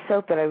 the only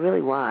soap that I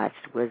really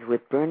watched was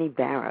with Bernie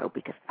Barrow,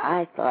 because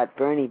I thought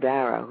Bernie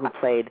Barrow, who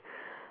played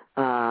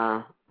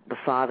the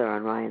father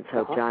on Ryan's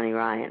Hope, Johnny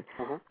Ryan,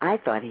 I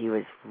thought he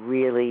was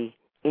really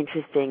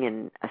interesting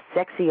and a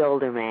sexy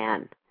older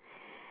man.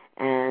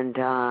 And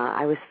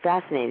I was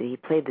fascinated. He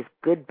played this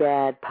good,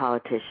 bad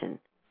politician.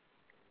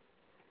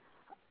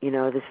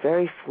 This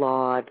very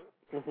flawed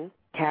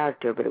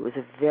character, but it was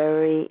a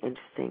very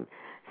interesting.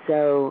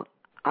 So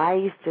I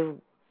used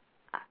to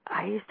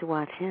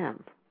watch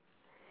him.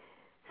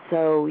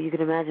 So you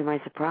can imagine my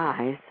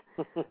surprise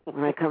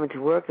when I come into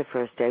work the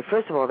first day.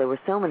 First of all, there were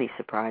so many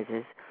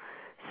surprises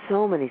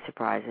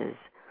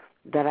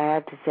that I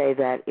had to say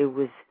that it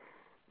was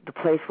the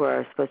place where I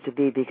was supposed to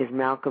be, because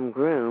Malcolm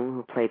Groom,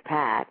 who played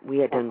Pat, we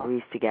had done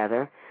Grease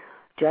together.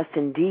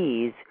 Justin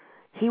Dees,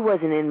 he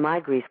wasn't in my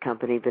Grease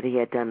company, but he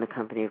had done the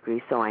company of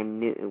Grease, so I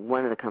knew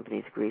one of the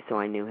companies of Grease, so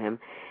I knew him.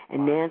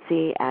 And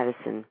Nancy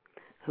Addison,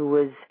 who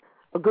was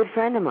a good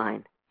friend of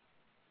mine.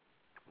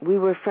 We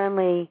were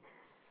friendly.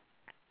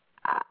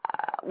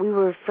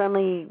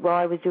 While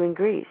I was doing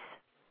Grease.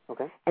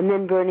 Okay. And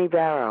then Bernie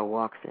Barrow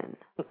walks in,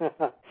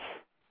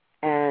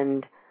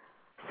 and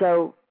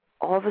so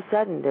all of a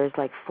sudden there's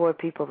like 4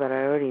 people that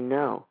I already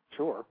know.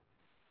 Sure.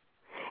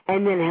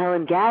 And then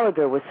Helen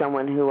Gallagher was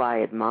someone who I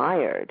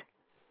admired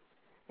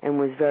and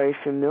was very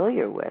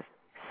familiar with.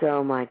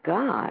 So, my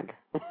God,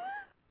 it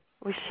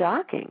was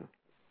shocking.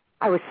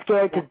 I was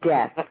scared to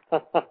death.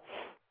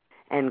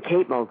 And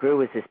Kate Mulgrew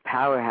was this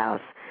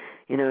powerhouse,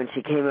 and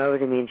she came over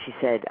to me and she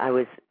said, I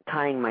was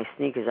tying my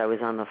sneakers. I was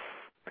on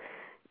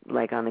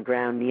the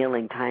ground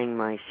kneeling, tying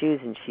my shoes,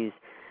 and she's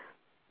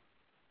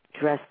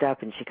dressed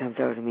up, and she comes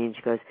over to me and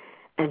she goes,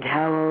 and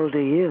how old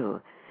are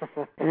you?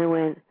 And I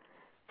went,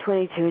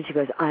 22, and she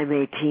goes, I'm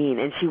 18.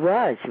 And she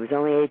was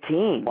only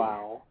 18.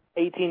 Wow.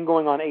 18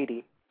 going on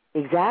 80.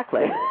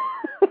 Exactly.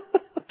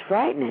 It's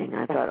frightening.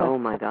 I thought, oh,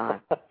 my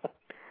God.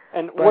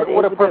 And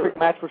what a perfect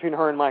match between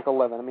her and Michael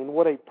Levin. I mean,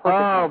 what a perfect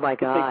match. My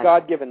God. It's a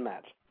God-given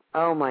match.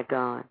 Oh, my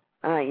God.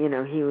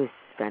 He was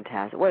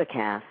fantastic. What a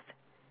cast.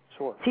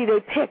 Sure. See, they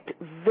picked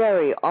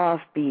very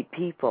offbeat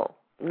people,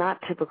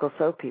 not typical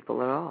soap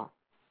people at all.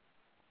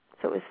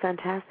 So it was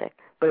fantastic.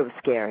 But it was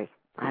scary.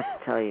 I have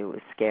to tell you, it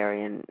was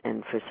scary.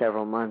 And for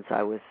several months,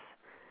 I was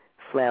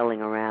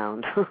flailing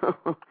around.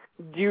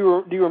 Do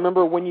you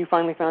remember when you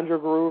finally found your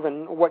groove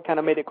and what kind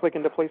of made it click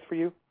into place for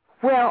you?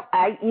 Well,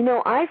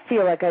 I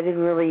feel like I didn't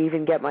really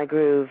even get my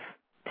groove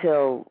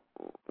till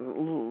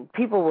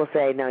people will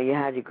say, no, you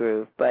had your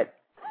groove. But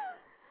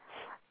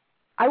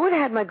I would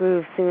have had my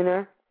groove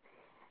sooner.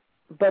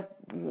 But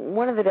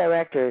one of the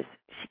directors,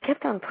 she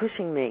kept on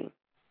pushing me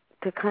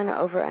to kind of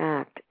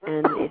overact,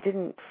 and it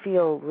didn't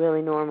feel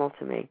really normal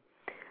to me.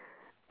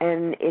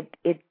 And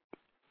it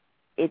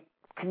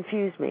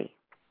confused me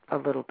a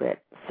little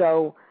bit.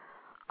 So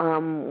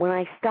when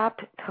I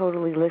stopped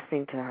totally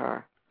listening to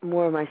her,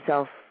 more of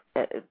myself,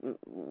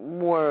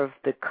 more of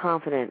the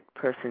confident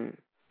person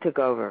took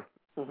over.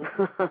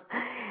 Mm-hmm.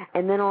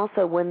 And then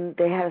also when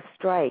they had a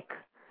strike,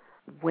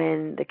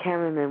 when the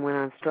cameramen went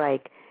on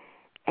strike,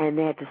 and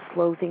they had to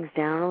slow things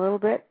down a little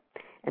bit,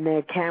 and they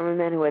had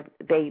cameramen who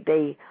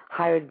they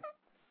hired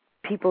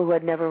people who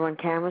had never run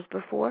cameras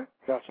before.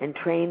 Gotcha. And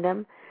trained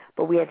them,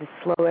 but we had to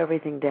slow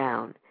everything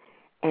down,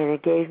 and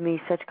it gave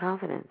me such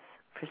confidence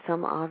for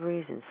some odd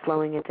reason,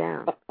 slowing it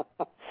down,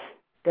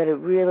 that it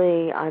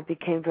really, I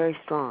became very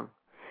strong,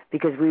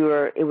 because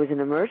it was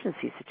an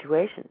emergency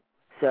situation,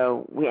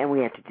 so we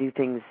had to do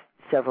things,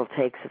 several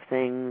takes of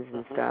things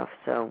and stuff,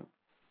 so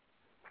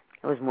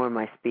it was more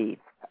my speed.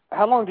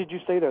 How long did you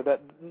stay there?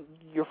 That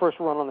your first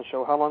run on the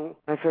show? How long?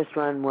 My first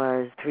run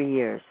was 3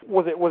 years.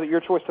 Was it your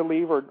choice to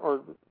leave or? Oh,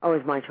 it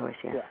was my choice.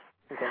 Yes.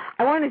 Yeah. Okay.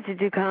 I wanted to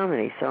do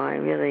comedy, so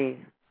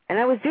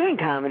I was doing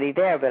comedy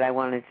there, but I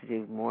wanted to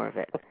do more of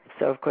it.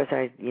 So of course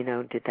I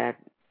did that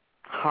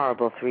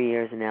horrible 3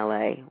 years in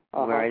L.A.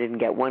 where I didn't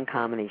get one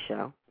comedy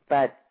show.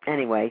 But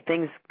anyway,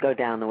 things go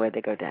down the way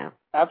they go down.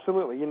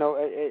 Absolutely.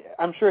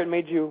 I'm sure it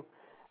made you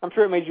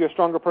a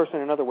stronger person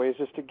in other ways,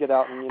 just to get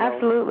out and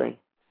Absolutely.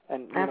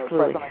 And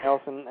try something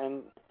else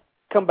and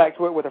come back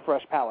to it with a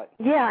fresh palette.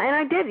 Yeah, and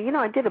I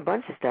did a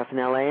bunch of stuff in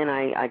L.A., and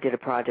I did a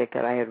project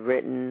that I had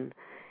written,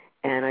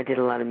 and I did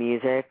a lot of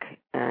music,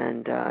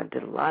 then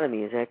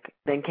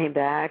came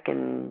back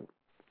and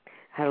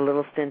had a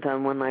little stint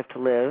on One Life to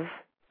Live,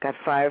 got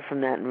fired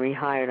from that and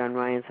rehired on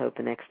Ryan's Hope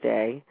the next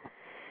day,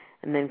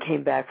 and then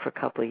came back for a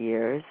couple of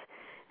years,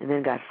 and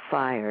then got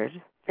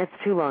fired. It's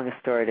too long a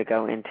story to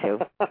go into.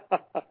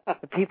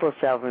 The people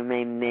shall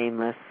remain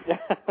nameless.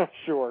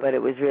 Sure. But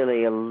it was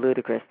really a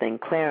ludicrous thing.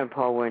 Claire and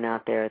Paul weren't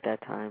out there at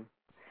that time.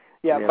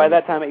 Yeah, really. By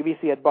that time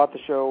ABC had bought the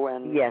show,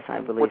 and yes,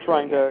 I believe we're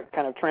trying to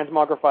kind of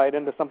transmogrify it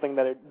into something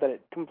that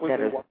it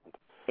completely wasn't.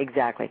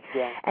 Exactly.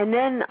 Yeah. And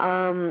then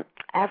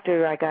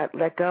after I got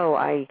let go,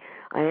 I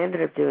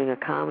ended up doing a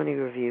comedy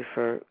review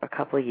for a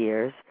couple of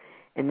years,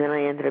 and then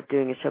I ended up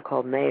doing a show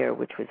called Mayor,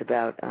 which was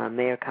about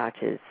Mayor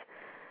Koch's.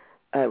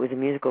 It was a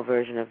musical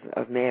version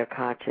of Mayor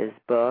Koch's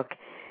book,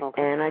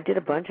 and I did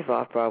a bunch of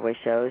off-Broadway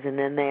shows, and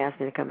then they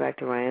asked me to come back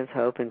to Ryan's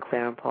Hope, and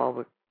Claire and Paul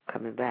were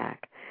coming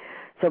back.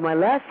 So my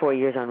last 4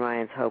 years on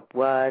Ryan's Hope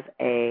was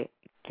a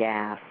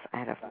gas. I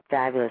had a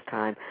fabulous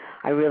time.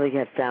 I really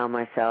had found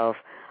myself.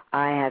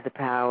 I had the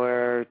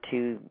power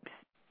to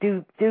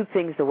do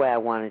things the way I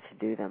wanted to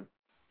do them.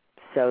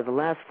 So the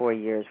last 4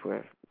 years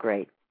were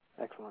great.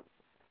 Excellent.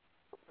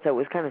 So it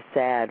was kind of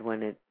sad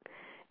when it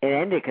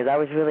ended, because I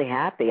was really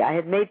happy. I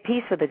had made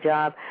peace with the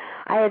job.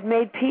 I had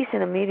made peace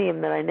in a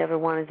medium that I never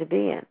wanted to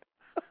be in.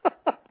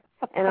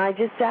 And I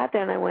just sat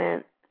there and I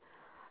went,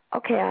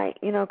 okay,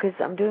 because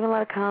I'm doing a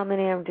lot of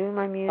comedy, I'm doing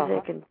my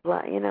music, and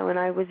and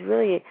I was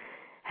really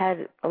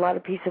had a lot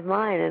of peace of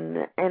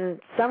mind,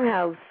 and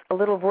somehow a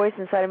little voice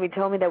inside of me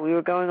told me that we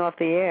were going off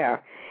the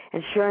air.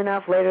 And sure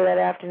enough, later that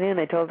afternoon,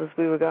 they told us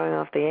we were going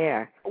off the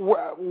air.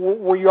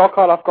 Were you all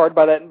caught off guard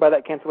by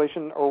that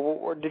cancellation,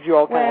 or did you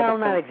all kind of? Well,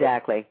 not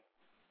exactly.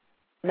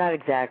 Not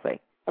exactly.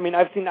 I mean,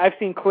 I've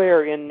seen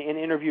Claire in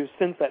interviews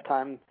since that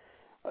time,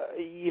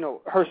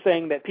 her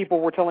saying that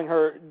people were telling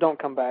her, "Don't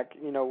come back.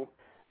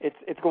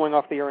 It's going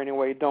off the air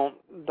anyway. Don't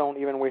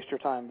even waste your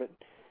time." But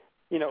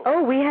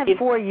Oh, we had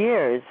 4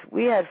 years.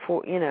 We had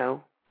 4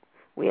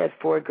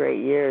 great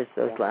years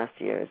those last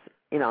years.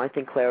 I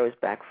think Claire was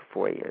back for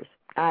 4 years.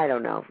 I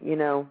don't know.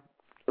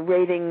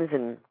 Ratings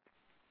and.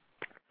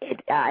 It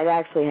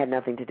actually had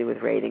nothing to do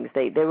with ratings.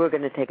 They were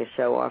going to take a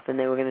show off, and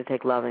they were going to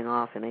take Loving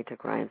off, and they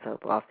took Ryan's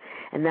Hope off.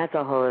 And that's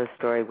a whole other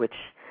story, which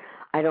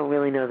I don't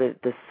really know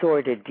the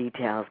sordid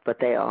details, but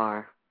they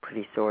are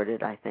pretty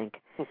sordid, I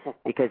think,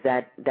 because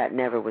that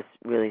never was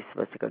really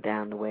supposed to go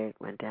down the way it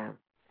went down.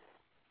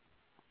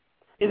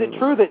 Is it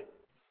true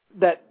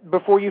that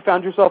before you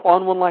found yourself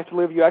on One Life to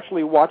Live, you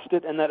actually watched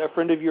it, and that a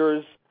friend of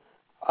yours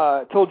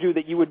told you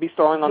that you would be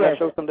starring on that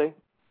show someday?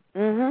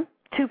 Mm-hmm.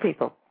 2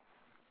 people.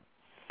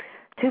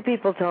 2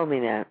 people told me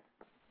that.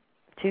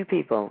 2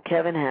 people.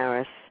 Kevin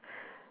Harris,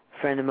 a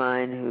friend of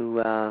mine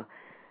who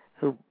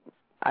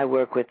I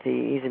work with.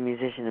 He's a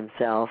musician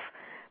himself,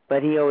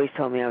 but he always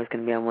told me I was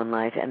going to be on One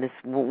Life. And this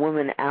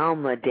woman,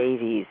 Alma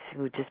Davies,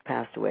 who just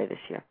passed away this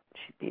year.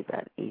 She'd be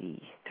about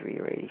 83 83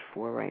 or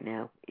 84 right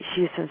now.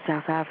 She was from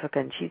South Africa,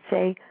 and she'd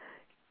say,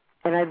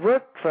 and I'd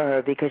worked for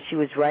her because she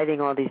was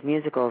writing all these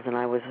musicals, and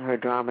I was her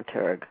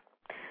dramaturg.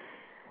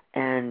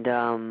 And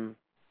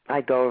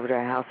I'd go over to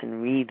her house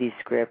and read these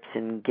scripts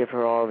and give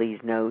her all these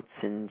notes,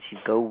 and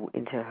she'd go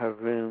into her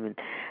room, and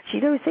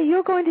she'd always say,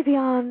 you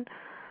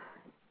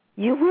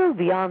will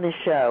be on the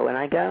show. And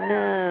I go,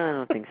 no, I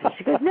don't think so.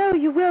 She goes, no,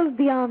 you will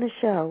be on the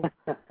show.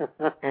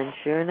 And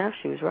sure enough,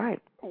 she was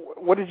right.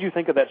 What did you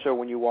think of that show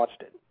when you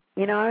watched it?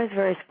 You know, I was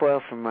very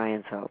spoiled from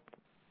Ryan's Hope.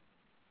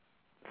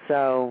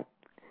 So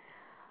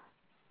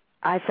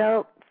I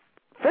felt,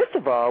 first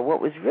of all,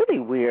 what was really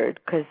weird,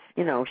 because,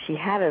 you know, she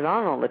had it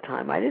on all the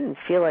time. I didn't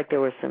feel like they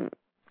were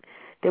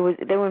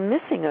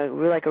missing a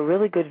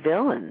really good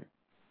villain.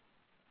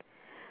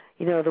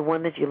 You know, the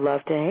one that you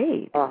love to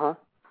hate. Uh-huh.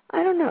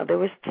 I don't know. There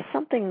was just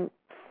something,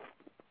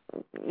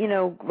 you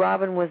know,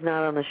 Robin was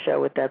not on the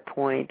show at that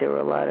point. There were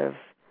a lot of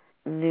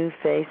new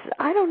faces.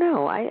 I don't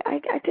know. I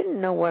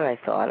didn't know what I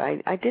thought.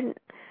 I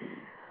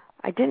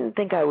didn't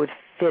think I would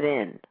fit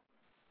in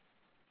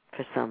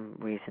for some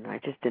reason. I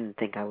just didn't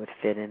think I would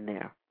fit in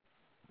there.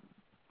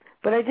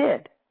 But I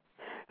did.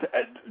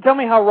 Tell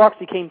me how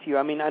Roxy came to you.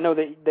 I mean, I know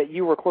that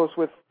you were close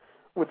with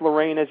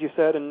Lorraine, as you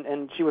said,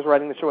 and she was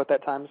writing the show at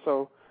that time.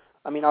 So,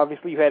 I mean,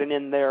 obviously you had an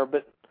in there,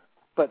 but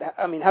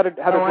I mean, how did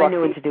Roxy... I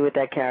knew what to do with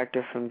that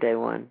character from day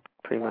one,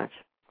 pretty much.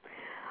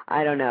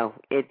 I don't know.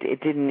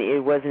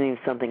 It wasn't even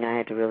something I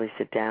had to really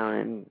sit down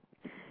and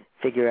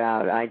figure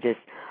out.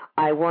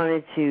 I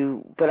wanted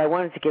to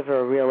give her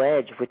a real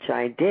edge, which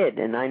I did,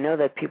 and I know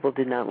that people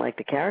did not like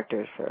the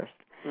character at first,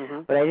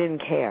 but I didn't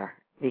care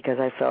because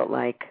I felt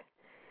like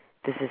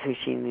this is who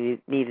she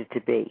needed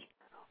to be.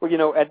 Well, you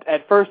know,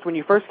 at first, when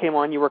you first came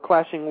on, you were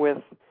clashing with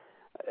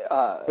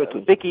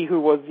Vicky, who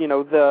was, you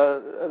know,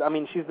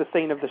 she's the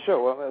saint of the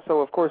show.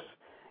 So, of course,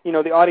 you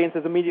know, the audience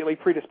is immediately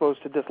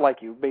predisposed to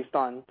dislike you based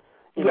on,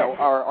 you know,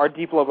 our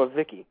deep love of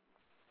Vicky.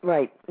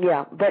 Right,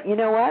 yeah. But you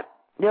know what?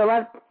 There are a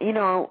lot of, you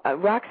know,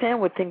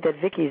 Roxanne would think that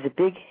Vicky is a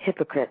big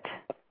hypocrite.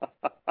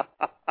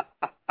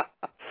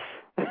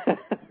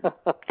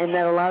 And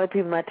that a lot of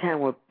people in my town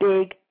were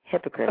big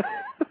hypocrites.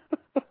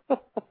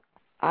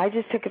 I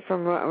just took it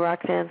from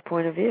Roxanne's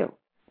point of view.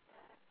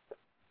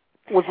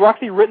 Was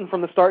Roxy written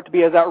from the start to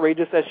be as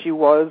outrageous as she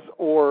was,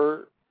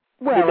 or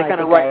did they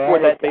kind of write for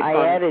that based on...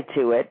 I added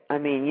to it. I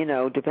mean, you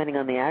know, depending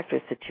on the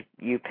actress that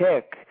you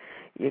pick,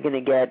 you're going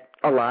to get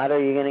a lot or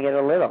you're going to get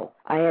a little.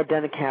 I had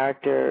done a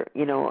character,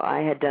 you know, I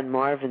had done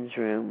Marvin's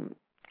Room,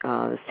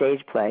 the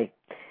stage play,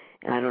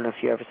 and I don't know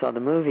if you ever saw the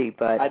movie,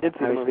 but... I did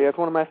see the movie. That's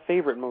one of my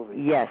favorite movies.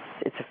 Yes,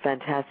 it's a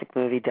fantastic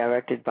movie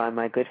directed by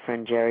my good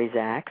friend Jerry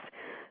Zaks,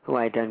 who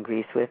I had done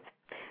Grease with.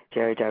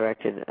 Jerry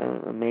directed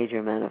a major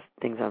amount of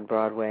things on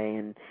Broadway,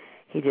 and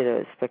he did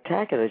a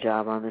spectacular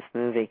job on this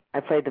movie. I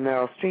played the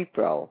Meryl Streep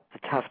role, a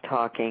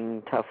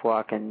tough-talking,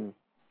 tough-walking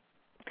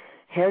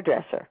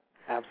hairdresser.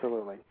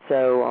 Absolutely.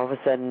 So all of a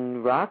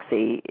sudden,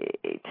 Roxy,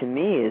 to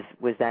me,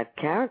 was that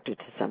character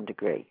to some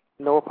degree.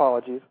 No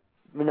apologies.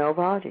 No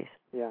apologies.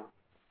 Yeah.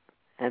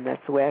 And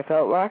that's the way I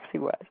felt Roxy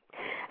was.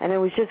 And it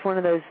was just one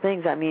of those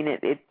things. I mean,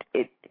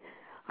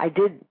 I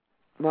did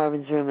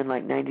Marvin's Room in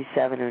like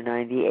 97 or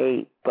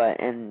 98,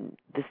 and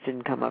this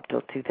didn't come up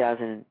till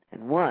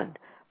 2001.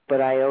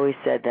 But I always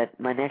said that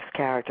my next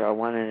character, I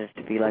wanted it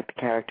to be like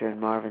the character in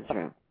Marvin's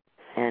Room.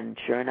 And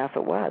sure enough,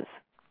 it was.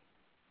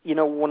 You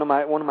know, one of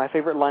my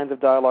favorite lines of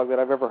dialogue that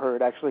I've ever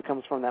heard actually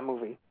comes from that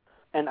movie,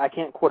 and I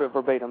can't quote it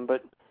verbatim,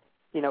 but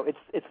you know,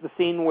 it's the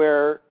scene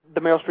where the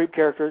Meryl Streep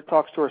character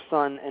talks to her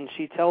son, and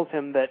she tells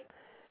him that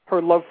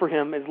her love for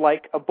him is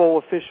like a bowl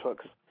of fish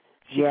hooks.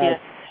 She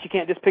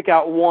can't just pick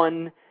out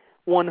one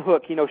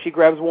hook. You know, she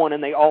grabs one,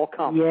 and they all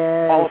come.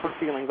 Yes. All of her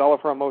feelings, all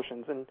of her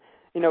emotions, and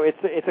you know,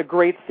 it's a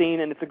great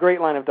scene, and it's a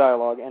great line of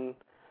dialogue, and.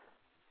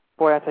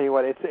 Boy, I tell you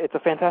what, it's a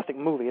fantastic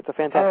movie. It's a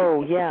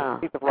fantastic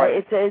piece of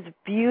writing. It's a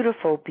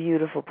beautiful,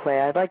 beautiful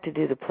play. I'd like to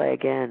do the play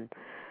again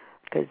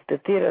because the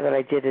theater that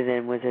I did it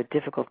in was a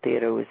difficult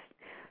theater. It was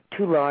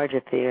too large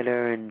a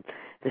theater, and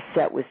the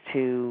set was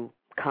too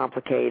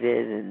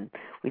complicated, and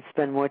we'd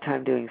spend more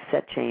time doing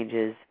set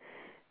changes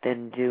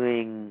than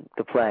doing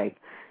the play.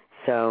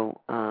 So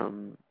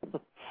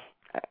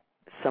at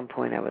some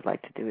point I would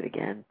like to do it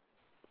again.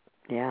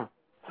 Yeah.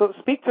 So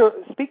speak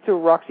to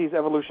Roxy's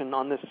evolution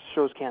on this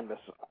show's canvas.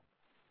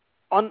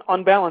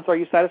 On balance, are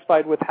you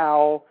satisfied with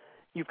how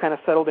you've kind of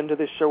settled into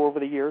this show over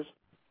the years?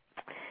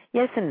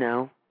 Yes and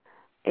no.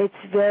 It's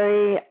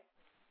very...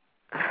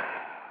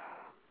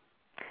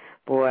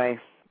 Boy,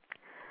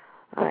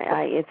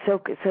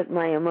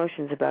 my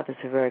emotions about this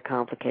are very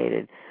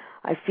complicated.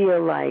 I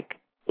feel like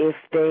if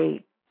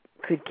they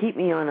could keep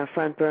me on a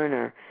front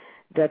burner,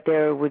 that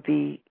there would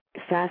be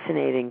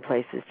fascinating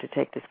places to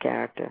take this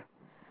character.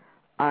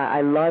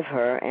 I love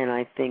her, and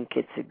I think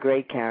it's a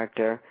great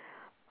character.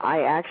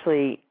 I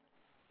actually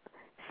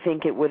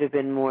think it would have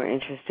been more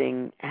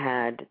interesting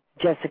had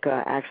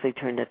Jessica actually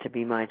turned out to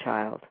be my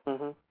child.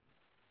 Mm-hmm.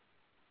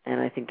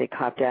 And I think they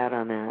copped out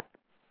on that.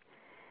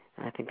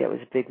 I think that was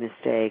a big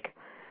mistake.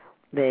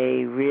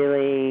 They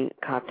really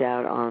copped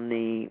out on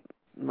the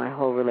my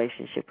whole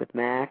relationship with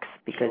Max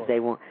because they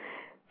won't,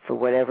 for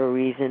whatever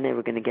reason, they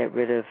were going to get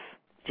rid of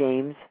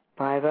James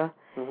Piva,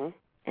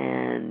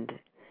 and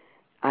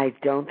I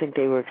don't think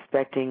they were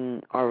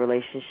expecting our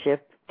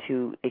relationship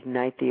to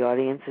ignite the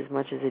audience as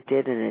much as it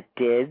did, and it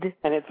did.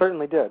 And it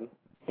certainly did.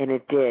 And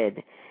it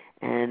did.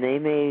 And they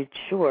made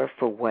sure,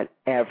 for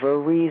whatever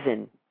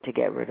reason, to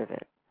get rid of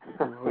it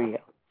real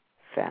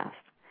fast.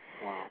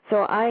 Wow.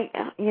 So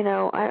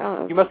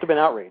You must have been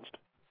outraged.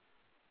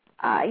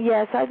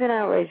 Yes, I've been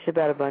outraged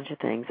about a bunch of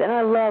things, and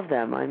I love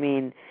them. I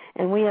mean,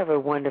 and we have a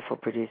wonderful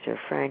producer.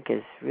 Frank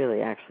is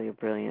really actually a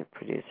brilliant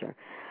producer.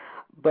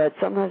 But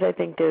sometimes I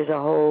think there's a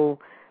whole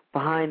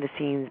behind the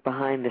scenes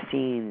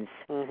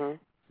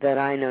that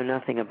I know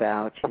nothing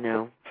about,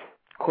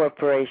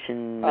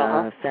 Corporation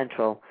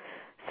Central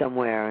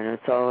somewhere, and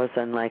it's all of a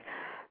sudden like,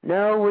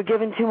 no, we're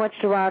giving too much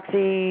to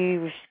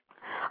Roxy.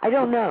 I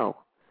don't know.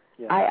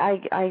 Yeah.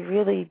 I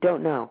really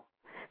don't know,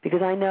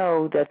 because I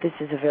know that this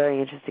is a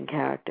very interesting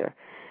character,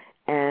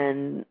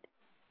 and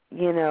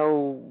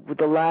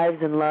the lives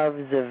and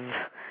loves of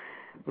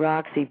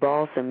Roxy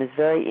Balsom is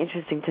very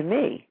interesting to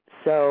me,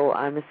 so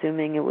I'm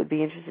assuming it would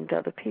be interesting to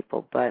other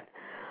people. But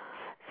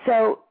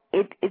so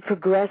it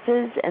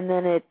progresses, and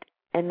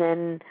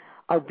then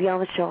I'll be on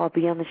the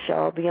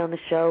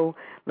show,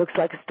 looks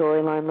like a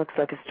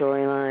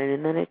storyline,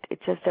 and then it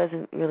just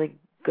doesn't really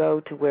go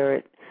to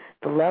where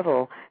the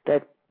level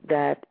that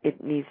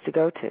it needs to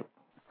go to.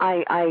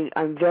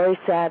 I'm very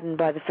saddened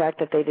by the fact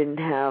that they didn't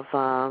have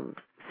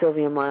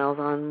Sylvia Miles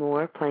on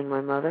more playing my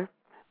mother.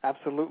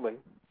 Absolutely.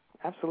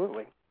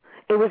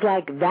 It was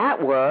like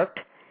that worked,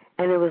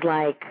 and it was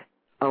like,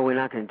 oh, we're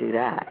not going to do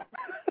that.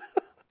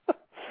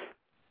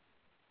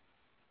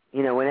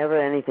 Whenever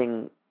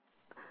anything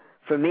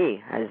for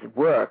me has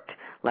worked,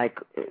 like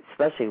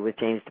especially with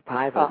James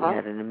DePiva, we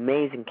had an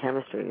amazing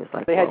chemistry. It was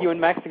like they had you and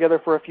Max together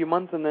for a few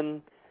months, and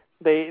then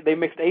they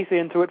mixed Asa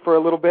into it for a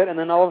little bit, and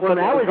then all of a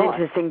sudden that was gone.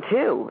 Interesting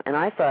too. And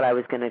I thought I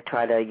was going to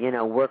try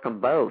to work them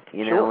both,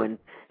 and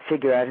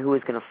figure out who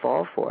was going to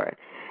fall for it.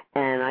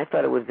 And I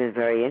thought it would have been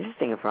very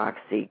interesting if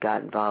Roxy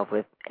got involved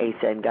with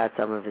Asa and got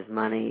some of his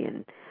money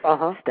and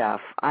stuff.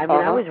 I mean,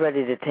 I was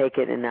ready to take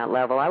it in that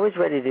level. I was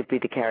ready to be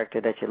the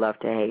character that you love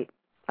to hate.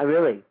 I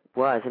really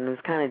was, and I was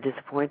kind of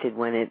disappointed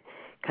when it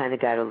kind of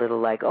got a little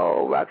like,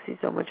 oh, Roxy's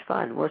so much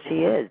fun. Well,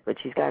 she is, but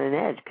she's got an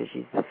edge because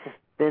she's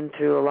been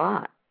through a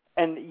lot.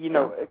 And,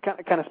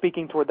 kind of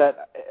speaking toward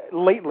that,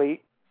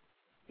 lately,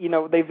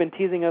 they've been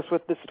teasing us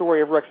with the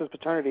story of Rex's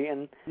paternity,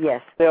 and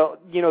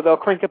they'll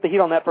crank up the heat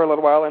on that for a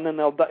little while, and then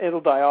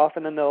it'll die off,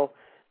 and then they'll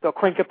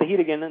crank up the heat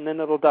again, and then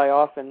it'll die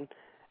off, and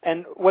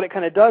what it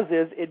kind of does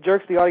is it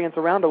jerks the audience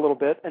around a little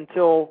bit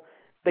until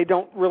they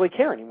don't really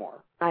care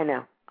anymore. I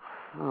know.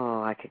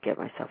 Oh, I could get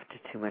myself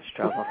into too much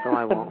trouble, so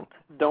I won't.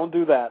 Don't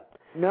do that.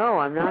 No,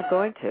 I'm not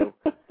going to.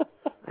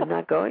 I'm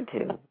not going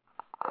to.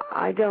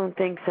 I don't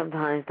think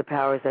sometimes the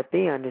powers that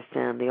be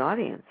understand the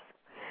audience.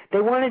 They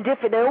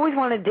always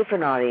want a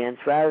different audience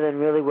rather than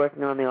really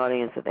working on the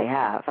audience that they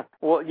have.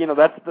 Well,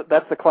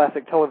 that's the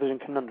classic television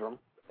conundrum.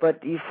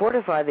 But you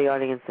fortify the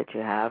audience that you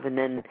have, and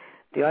then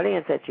the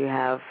audience that you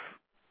have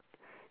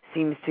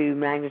seems to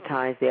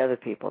magnetize the other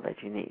people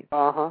that you need.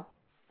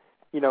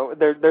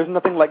 There's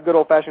nothing like good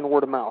old-fashioned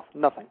word of mouth.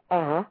 Nothing.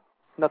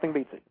 Nothing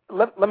beats it.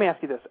 Let me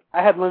ask you this.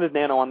 I had Linda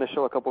Nano on this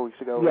show a couple of weeks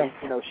ago. Yes.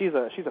 And, she's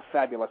a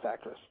fabulous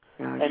actress.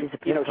 And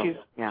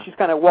she's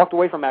kind of walked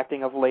away from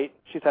acting of late.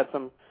 She's had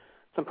some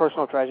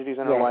personal tragedies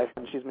in her life,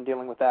 and she's been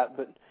dealing with that.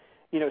 But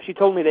she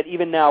told me that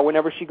even now,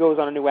 whenever she goes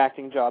on a new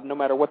acting job, no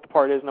matter what the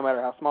part is, no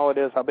matter how small it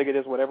is, how big it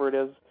is, whatever it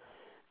is,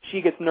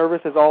 she gets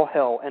nervous as all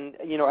hell. And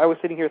I was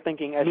sitting here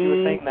thinking as you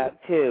were saying that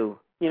too.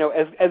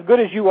 As good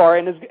as you are,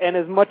 and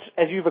as much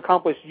as you've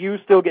accomplished, you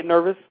still get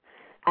nervous.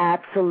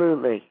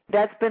 Absolutely.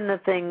 That's been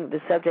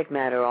the subject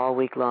matter all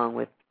week long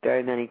with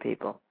very many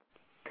people.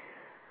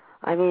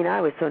 I mean, I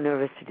was so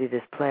nervous to do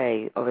this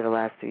play over the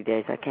last 3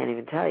 days, I can't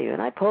even tell you,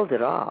 and I pulled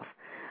it off.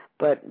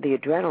 But the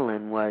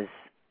adrenaline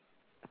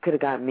could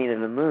have gotten me to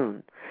the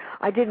moon.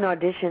 I did an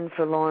audition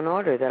for Law &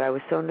 Order that I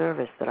was so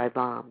nervous that I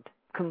bombed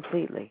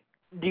completely.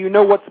 Do you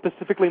know what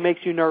specifically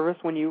makes you nervous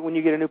when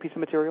you get a new piece of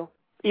material?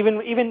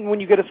 Even when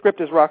you get a script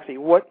as Roxy,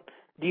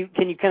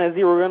 can you kind of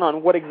zero in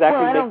on what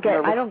exactly makes you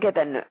nervous? I don't get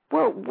that.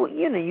 Well,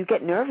 you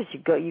get nervous.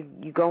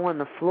 You go on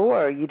the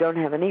floor. You don't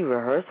have any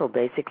rehearsal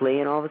basically,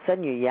 and all of a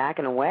sudden you're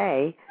yakking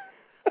away,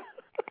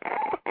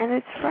 and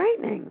it's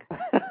frightening.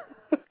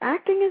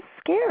 Acting is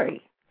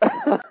scary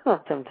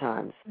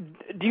sometimes.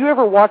 Do you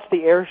ever watch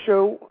the air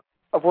show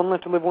of One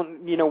Life to Live?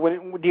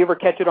 Do you ever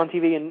catch it on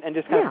TV and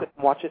just kind of sit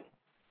and watch it?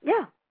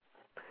 Yeah.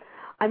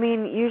 I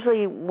mean,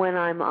 usually when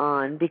I'm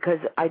on, because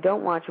I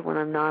don't watch it when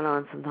I'm not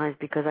on sometimes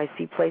because I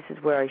see places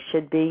where I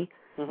should be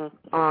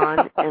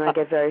on, and I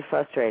get very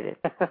frustrated.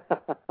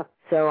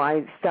 So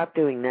I stopped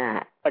doing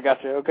that. I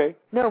got you, okay.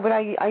 No, but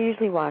I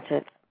usually watch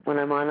it when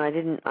I'm on.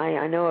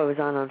 I know I was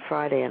on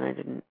Friday, and I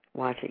didn't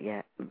watch it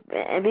yet.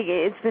 And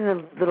it's been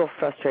a little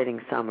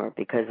frustrating summer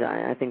because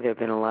I think there have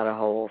been a lot of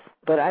holes.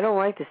 But I don't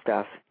like the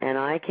stuff, and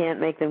I can't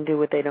make them do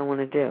what they don't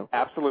want to do.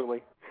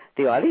 Absolutely.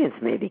 The audience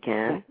maybe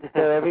can.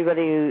 So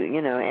everybody who,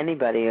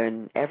 anybody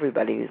and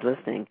everybody who's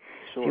listening,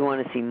 if you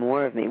want to see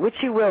more of me, which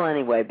you will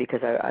anyway,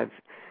 because I've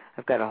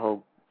got a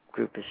whole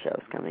group of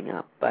shows coming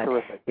up. But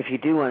Terrific. If you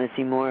do want to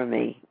see more of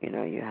me,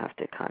 you have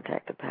to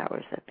contact the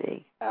powers that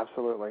be.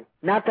 Absolutely.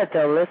 Not that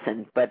they'll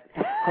listen, but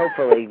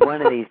hopefully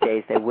one of these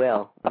days they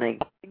will.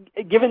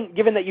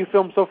 Given that you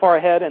film so far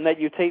ahead and that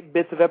you tape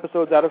bits of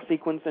episodes out of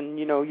sequence and,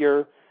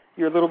 you're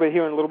a little bit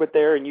here and a little bit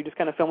there and you just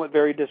kind of film it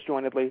very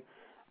disjointedly,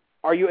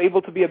 are you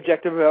able to be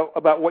objective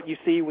about what you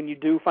see when you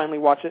do finally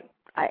watch it?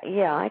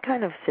 I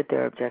kind of sit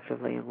there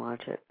objectively and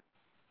watch it.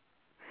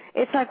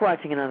 It's like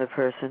watching another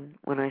person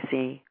when I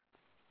see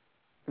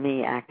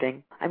me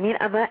acting. I mean,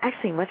 I'm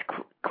actually much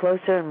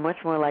closer and much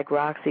more like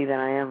Roxy than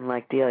I am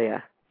like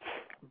Delia.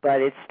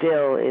 But it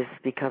still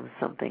becomes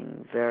some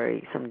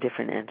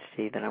different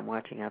entity that I'm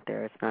watching out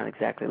there. It's not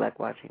exactly like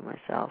watching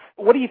myself.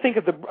 What do you think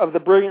of the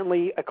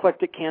brilliantly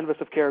eclectic canvas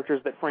of characters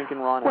that Frank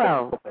and Ron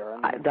have put there?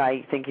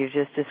 I think you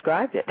just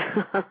described it.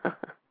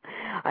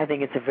 I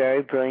think it's a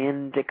very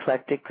brilliant,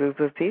 eclectic group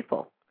of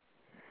people.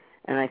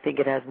 And I think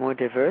it has more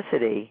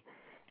diversity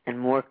and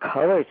more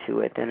color to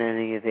it than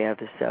any of the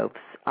other soaps,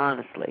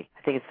 honestly.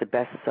 I think it's the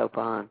best soap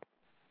on,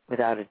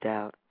 without a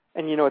doubt.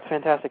 And, it's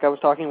fantastic. I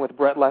was talking with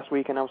Brett last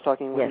week, and I was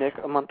talking with Nick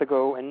a month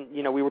ago, and,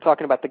 we were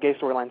talking about the gay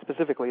storyline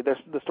specifically, the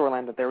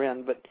storyline that they're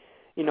in. But,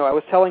 I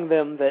was telling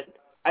them that,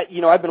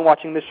 I've been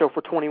watching this show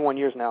for 21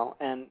 years now,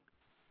 and,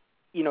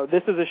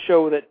 this is a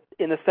show that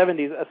in the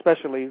 70s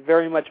especially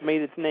very much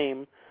made its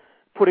name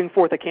putting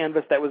forth a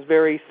canvas that was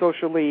very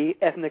socially,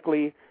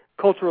 ethnically,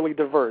 culturally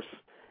diverse.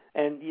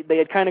 And they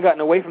had kind of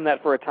gotten away from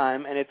that for a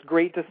time, and it's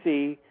great to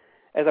see,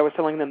 as I was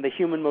telling them, the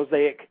human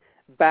mosaic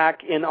back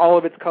in all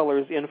of its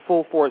colors in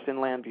full force in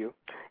Landview.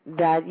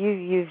 That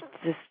you've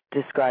just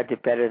described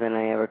it better than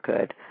I ever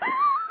could.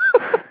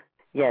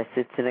 Yes,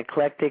 it's an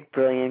eclectic,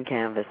 brilliant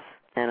canvas,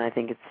 and I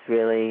think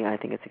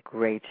it's a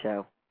great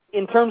show.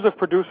 In terms of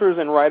producers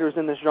and writers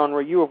in this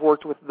genre, you have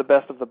worked with the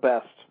best of the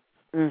best.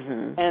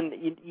 Mm-hmm. And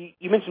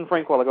you mentioned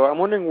Frank a while ago. I'm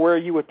wondering where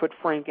you would put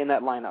Frank in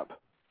that lineup.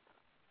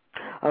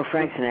 Oh,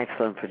 Frank's an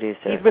excellent producer.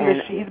 He's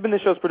been the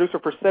show's producer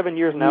for 7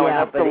 years now,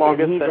 yeah, and that's the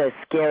longest. He's a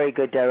scary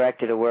good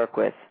director to work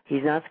with.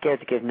 He's not scared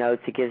to give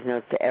notes. He gives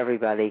notes to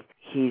everybody.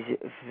 He's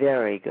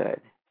very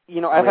good.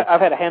 I've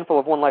had a handful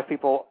of One Life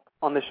people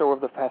on the show over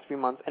the past few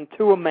months, and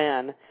to a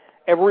man,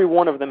 every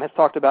one of them has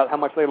talked about how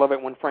much they love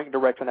it when Frank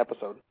directs an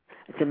episode.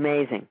 It's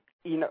amazing.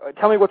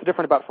 Tell me what's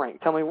different about Frank.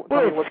 Tell me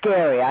it's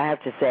scary. I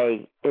have to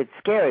say, it's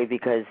scary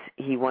because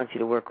he wants you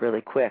to work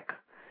really quick.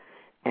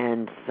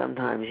 And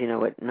sometimes,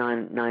 at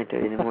 9:30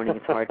 in the morning,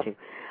 it's hard to.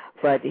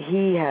 But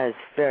he has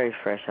very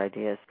fresh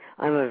ideas.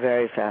 I'm a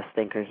very fast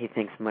thinker. He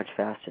thinks much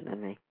faster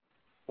than me.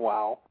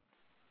 Wow.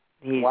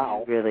 He's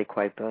really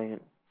quite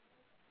brilliant.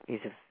 He's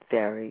a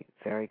very,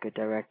 very good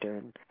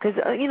director. Because,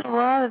 a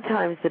lot of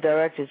times the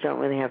directors don't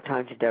really have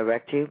time to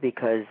direct you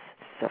because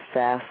it's a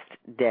fast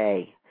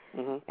day.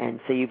 Mm-hmm.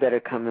 And so you better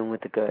come in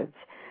with the goods.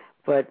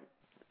 But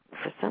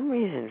for some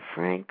reason,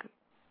 Frank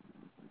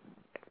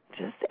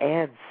just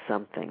adds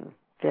something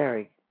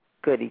very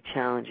good. He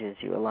challenges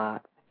you a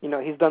lot.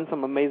 He's done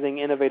some amazing,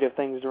 innovative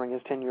things during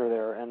his tenure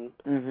there, and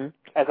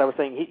as I was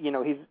saying,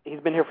 he's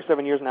been here for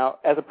 7 years now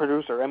as a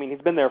producer. I mean,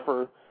 he's been there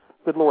for,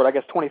 good Lord, I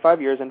guess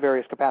 25 years in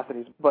various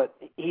capacities. But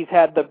he's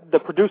had the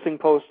producing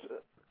post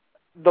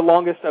the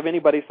longest of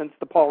anybody since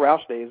the Paul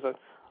Rausch days of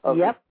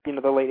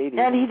the late 80s.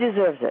 And he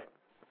deserves it.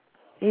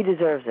 He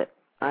deserves it.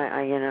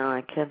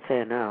 I can't say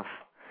enough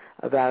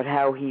about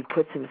how he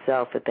puts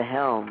himself at the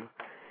helm.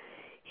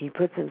 He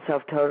puts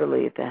himself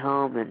totally at the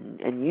helm, and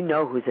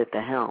who's at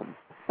the helm.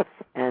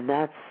 And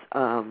that's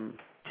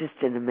just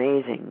an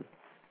amazing,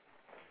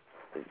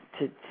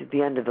 to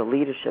be under the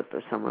leadership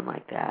of someone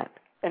like that.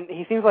 And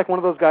he seems like one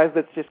of those guys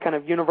that's just kind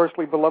of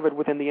universally beloved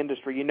within the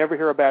industry. You never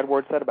hear a bad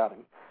word said about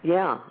him.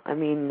 Yeah, I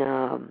mean,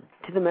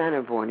 to the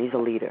manner born, he's a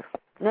leader.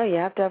 No, you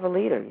have to have a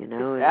leader,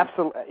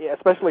 Absolutely,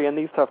 especially in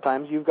these tough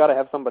times, you've got to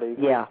have somebody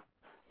who's,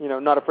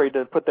 not afraid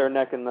to put their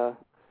neck in the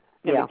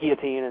the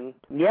guillotine. And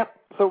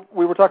so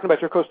we were talking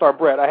about your co-star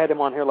Brett. I had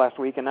him on here last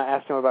week, and I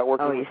asked him about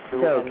working with you.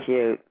 Oh, he's so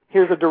cute.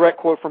 Here's a direct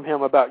quote from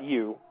him about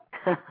you.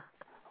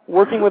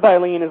 Working with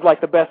ILENE is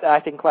like the best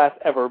acting class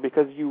ever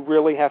because you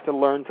really have to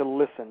learn to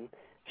listen.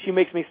 She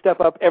makes me step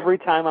up every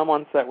time I'm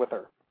on set with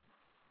her.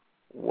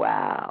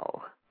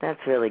 Wow. That's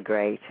really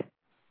great.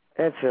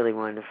 That's really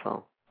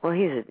wonderful. Well,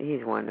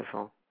 he's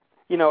wonderful.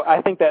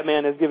 I think that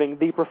man is giving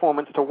the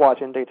performance to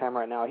watch in daytime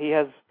right now. He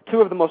has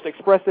two of the most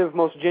expressive,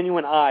 most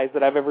genuine eyes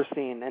that I've ever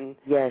seen. And,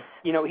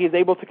 he's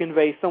able to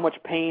convey so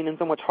much pain and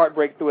so much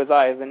heartbreak through his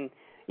eyes. And,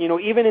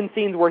 even in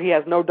scenes where he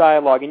has no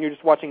dialogue and you're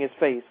just watching his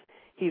face,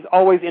 he's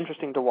always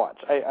interesting to watch.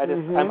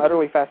 I'm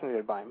utterly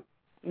fascinated by him.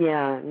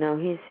 Yeah, no,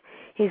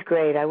 he's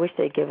great. I wish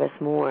they'd give us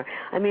more.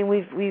 I mean,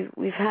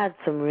 we've had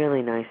some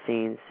really nice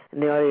scenes,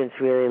 and the audience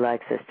really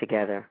likes us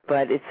together.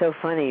 But it's so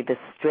funny. The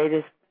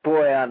straightest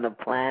boy on the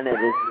planet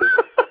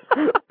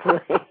is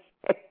playing.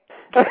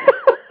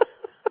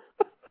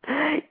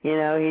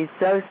 He's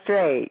so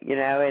straight.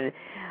 And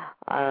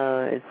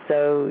it's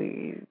so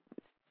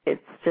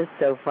It's just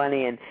so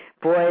funny, and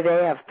boy,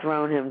 they have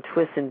thrown him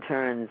twists and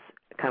turns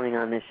coming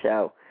on this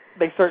show.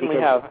 They certainly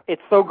have.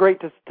 It's so great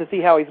to see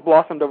how he's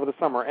blossomed over the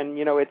summer, and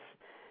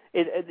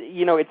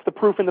it's the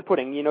proof in the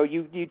pudding.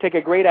 You take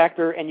a great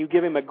actor and you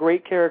give him a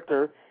great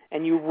character,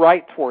 and you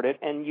write toward it,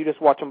 and you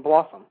just watch him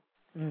blossom.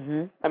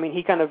 Mm-hmm. I mean,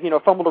 he kind of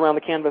fumbled around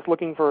the canvas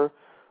looking for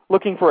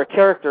a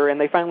character, and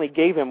they finally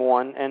gave him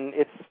one, and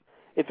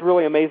it's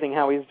really amazing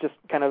how he's just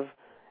kind of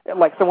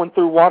like someone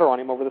threw water on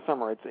him over the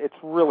summer. It's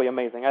really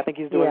amazing. I think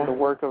he's doing the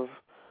work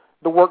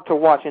to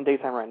watch in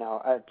daytime right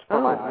now.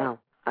 Wow.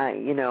 I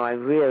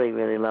really,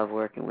 really love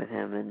working with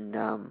him, and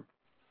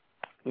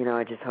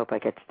I just hope I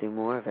get to do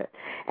more of it.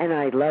 And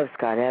I love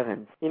Scott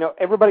Evans.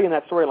 Everybody in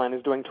that storyline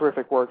is doing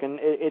terrific work, and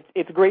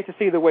it's great to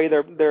see the way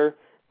they're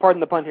pardon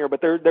the pun here,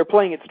 but they're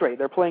playing it straight.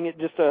 They're playing it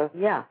just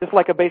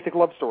like a basic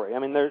love story. I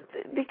mean,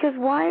 because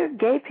why are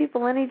gay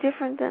people any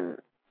different than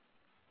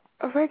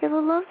a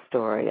regular love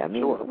story? I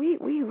mean, sure. we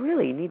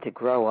really need to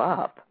grow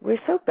up. We're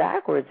so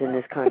backwards in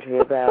this country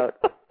about.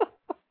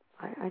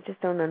 I just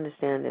don't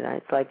understand it.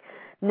 It's like,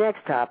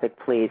 next topic,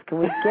 please. Can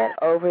we get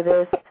over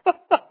this?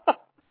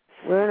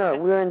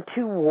 We're in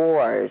two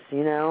wars,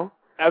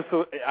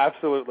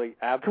 Absolutely.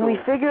 Can we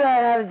figure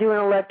out how to do an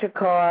electric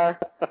car?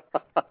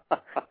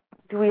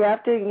 Do we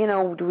have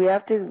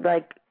to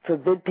like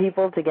forbid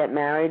people to get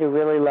married who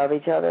really love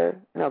each other?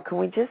 No, can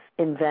we just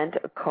invent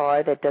a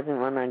car that doesn't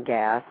run on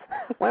gas?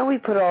 Why don't we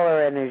put all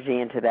our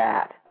energy into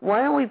that?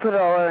 Why don't we put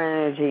all our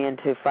energy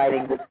into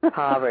fighting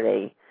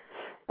poverty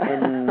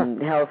and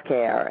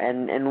healthcare?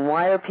 And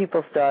why are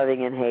people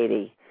starving in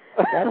Haiti?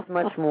 That's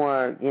much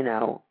more,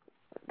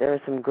 there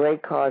are some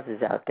great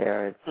causes out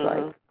there. It's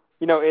like...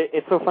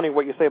 it's so funny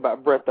what you say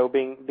about Brett, though,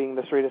 being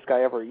the straightest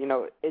guy ever.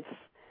 It's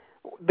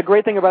the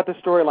great thing about this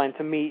storyline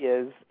to me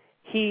is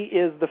he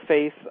is the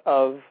face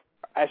of,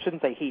 I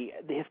shouldn't say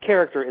his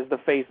character is the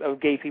face of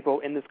gay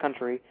people in this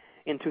country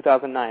in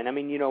 2009. I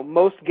mean,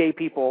 most gay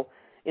people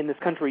in this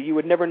country, you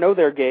would never know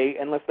they're gay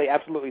unless they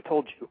absolutely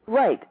told you.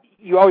 Right.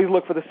 You always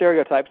look for the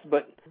stereotypes,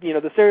 but,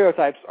 the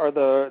stereotypes are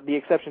the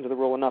exception to the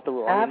rule and not the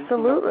rule.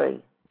 Absolutely. I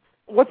mean,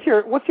 what's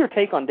your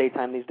take on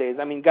daytime these days?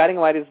 I mean, Guiding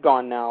Light is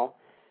gone now.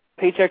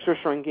 Paychecks are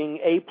shrinking.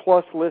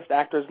 A-plus list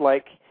actors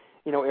like,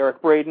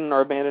 Eric Braeden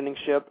are abandoning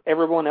ship.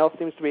 Everyone else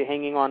seems to be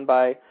hanging on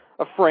by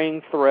a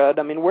fraying thread.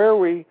 I mean, where are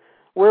we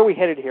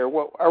headed here?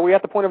 Are we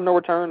at the point of no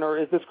return, or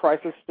is this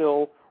crisis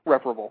still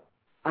reparable?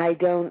 I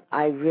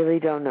really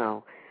don't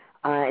know.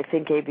 I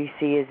think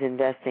ABC is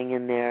investing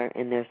in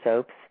their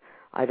soaps.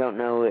 I don't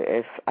know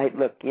if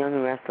look, Young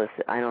and Restless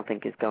I don't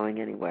think is going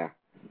anywhere.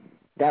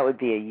 That would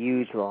be a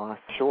huge loss.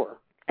 Sure.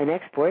 An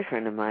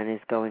ex-boyfriend of mine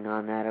is going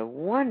on that, a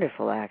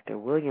wonderful actor,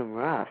 William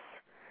Russ.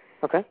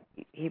 Okay.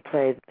 He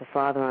played the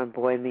father on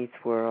Boy Meets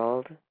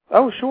World.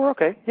 Oh, sure,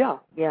 okay, yeah.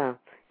 Yeah.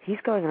 He's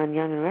going on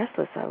Young and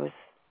Restless.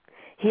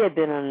 He had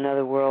been on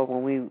Another World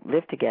when we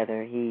lived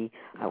together. When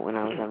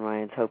I was on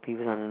Ryan's Hope, he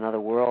was on Another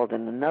World,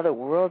 and Another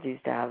World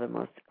used to have the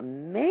most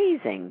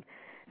amazing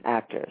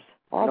actors.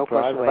 All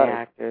Broadway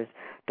actors.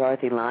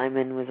 Dorothy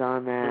Lyman was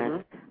on that.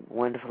 Mm-hmm.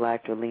 Wonderful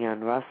actor Leon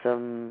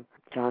Russum.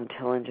 John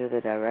Tillinger, the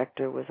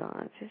director, was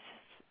on.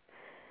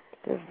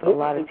 There's a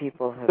lot of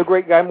people. The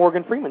great guy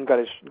Morgan Freeman got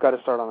to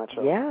start on that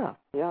show. Yeah.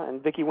 Yeah,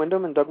 and Vicki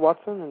Wyndham and Doug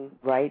Watson.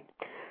 Right.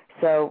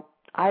 So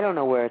I don't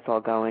know where it's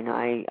all going.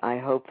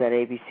 I hope that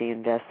ABC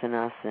invests in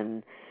us,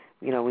 and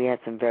we had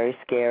some very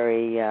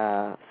scary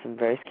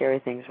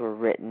things were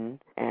written,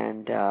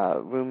 and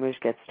rumors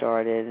get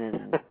started,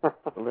 and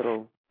a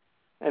little.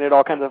 And it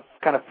all kind of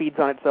feeds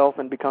on itself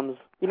and becomes,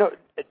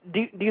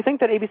 do you think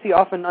that ABC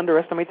often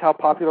underestimates how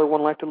popular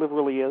One Life to Live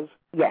really is?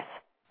 Yes.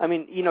 I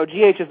mean,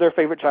 GH is their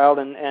favorite child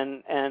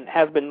and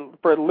has been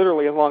for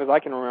literally as long as I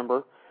can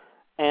remember.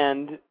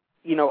 And,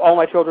 All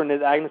My Children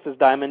is Agnes's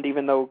diamond,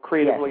 even though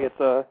creatively it's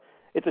a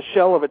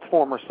shell of its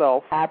former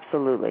self.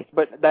 Absolutely.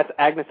 But that's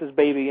Agnes's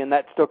baby, and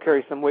that still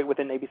carries some weight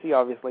within ABC,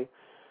 obviously.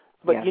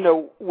 But,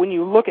 when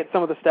you look at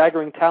some of the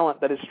staggering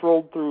talent that has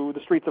strolled through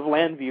the streets of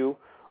Landview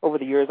over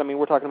the years, I mean,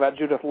 we're talking about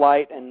Judith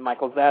Light and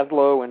Michael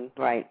Zaslow and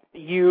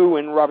you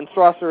and Robin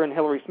Strasser and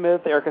Hillary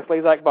Smith, Erica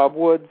Slezak, Bob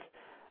Woods.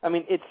 I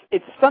mean,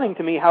 it's stunning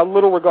to me how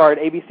little regard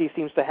ABC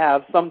seems to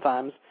have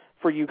sometimes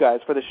for you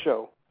guys, for this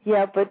show.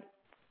 Yeah, but,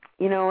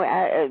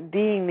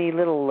 being the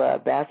little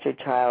bastard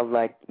child,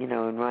 like, in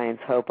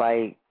Ryan's Hope,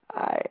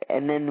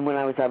 and then when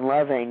I was on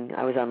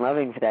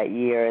Loving for that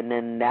year, and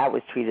then that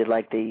was treated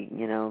like the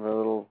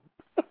little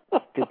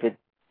stupid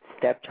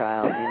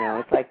stepchild,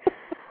 It's like,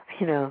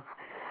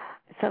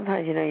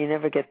 sometimes, you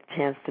never get the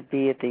chance to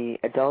be at the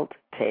adult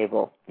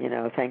table.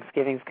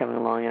 Thanksgiving's coming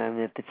along, and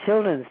I'm at the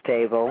children's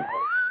table.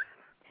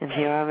 And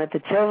here I'm at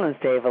the children's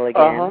table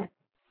again.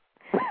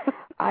 Uh-huh.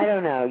 I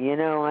don't know.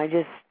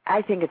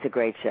 I think it's a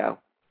great show.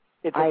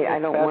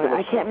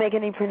 I can't make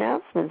any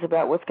pronouncements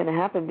about what's going to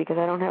happen because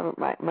I don't have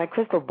my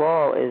crystal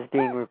ball is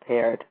being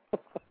repaired.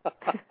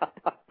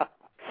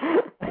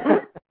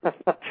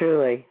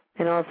 Truly.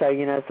 And also,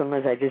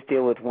 sometimes I just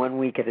deal with 1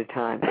 week at a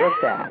time. If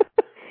that.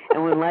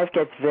 And when life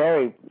gets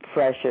very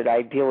pressured,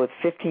 I deal with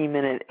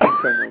 15-minute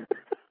increments.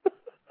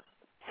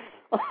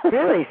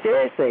 Really,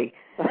 seriously.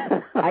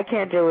 I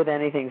can't deal with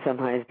anything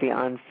sometimes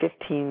beyond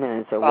 15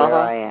 minutes of where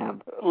I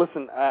am.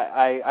 Listen,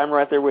 I'm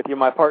right there with you.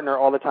 My partner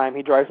all the time,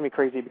 he drives me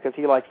crazy because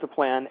he likes to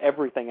plan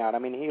everything out. I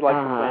mean, he likes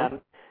to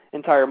plan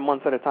entire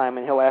months at a time,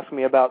 and he'll ask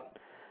me about,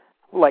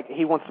 like,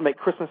 he wants to make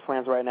Christmas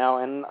plans right now,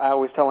 and I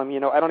always tell him,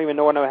 I don't even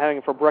know what I'm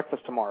having for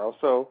breakfast tomorrow,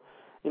 so,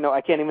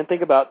 I can't even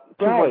think about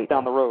 2 months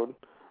down the road.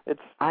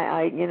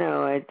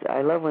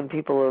 I love when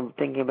people are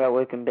thinking about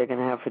what they're going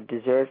to have for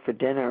dessert for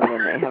dinner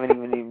when they haven't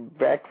even eaten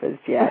breakfast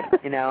yet.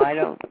 I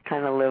don't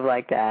kind of live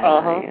like that.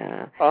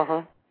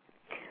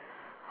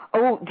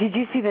 Oh, did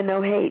you see the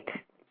No Hate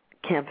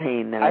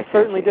campaign? I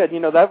certainly did.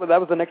 That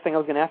was the next thing I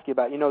was going to ask you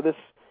about.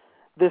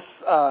 This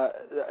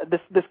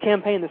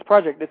campaign, this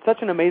project, it's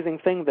such an amazing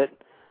thing that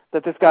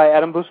this guy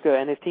Adam Buska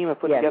and his team have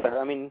put together.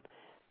 I mean,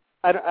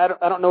 I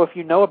don't know if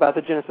you know about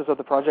the genesis of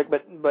the project,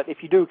 but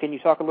if you do, can you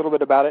talk a little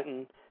bit about it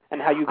and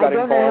how you got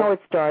involved? I don't know how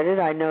it started.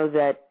 I know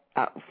that,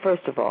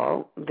 first of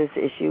all, this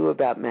issue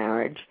about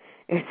marriage,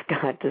 it's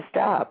got to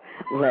stop.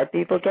 Let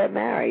people get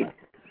married.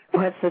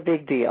 What's the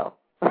big deal?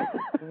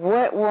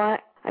 What?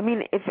 I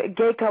mean, if a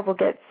gay couple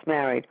gets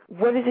married,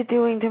 what is it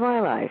doing to my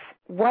life?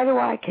 Why do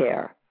I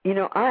care?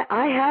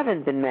 I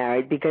haven't been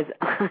married because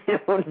I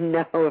don't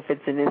know if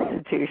it's an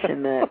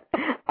institution that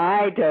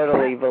I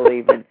totally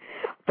believe in.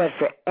 But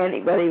for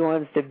anybody who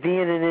wants to be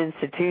in an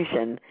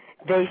institution,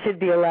 they should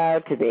be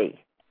allowed to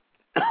be.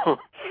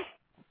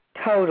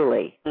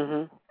 Totally.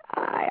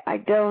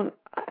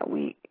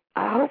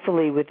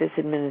 Hopefully with this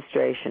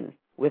administration,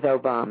 with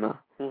Obama,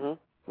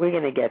 we're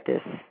going to get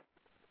this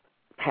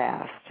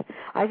passed.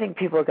 I think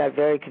people got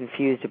very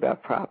confused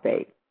about Prop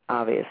 8,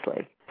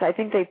 obviously. So I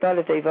think they thought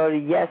if they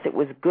voted yes, it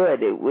was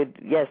good.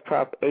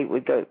 Prop 8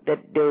 would go, that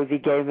there would be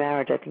gay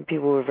marriage. I think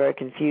people were very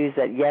confused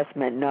that yes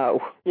meant no.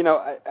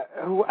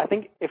 I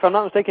think, if I'm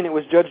not mistaken, it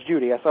was Judge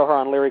Judy. I saw her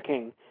on Larry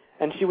King,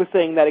 and she was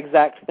saying that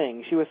exact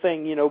thing. She was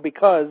saying,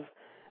 because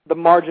the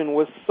margin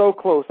was so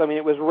close, I mean,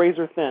 it was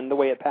razor thin the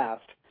way it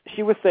passed.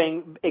 She was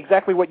saying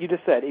exactly what you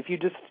just said. If you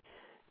just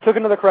took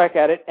another crack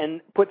at it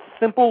and put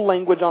simple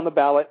language on the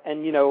ballot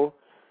and,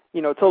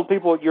 told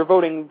people you're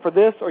voting for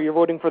this or you're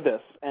voting for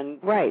this,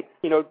 and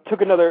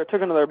took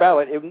another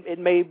ballot, it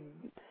may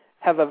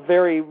have a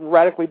very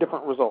radically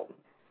different result.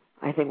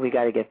 I think we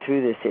got to get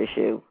through this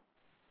issue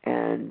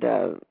and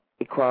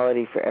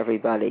equality for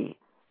everybody.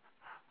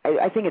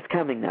 I think it's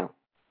coming, though.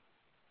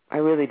 I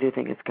really do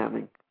think it's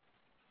coming.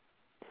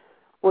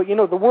 Well,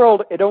 the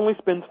world, it only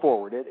spins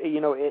forward.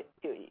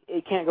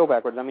 It can't go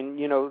backwards. I mean,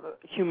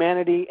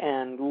 humanity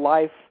and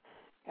life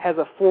has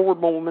a forward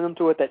momentum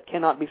to it that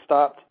cannot be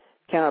stopped,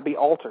 cannot be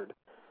altered.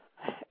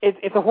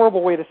 It's a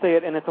horrible way to say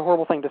it, and it's a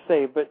horrible thing to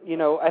say, but,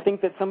 I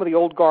think that some of the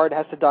old guard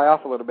has to die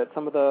off a little bit.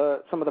 Some of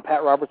the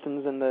Pat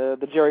Robertsons and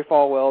the Jerry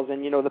Falwells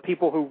and, the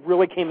people who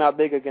really came out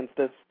big against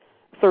this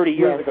 30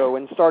 years ago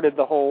and started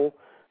the whole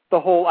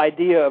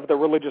idea of the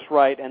religious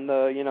right and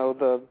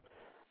the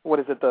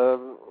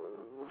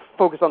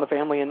focus on the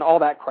family and all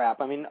that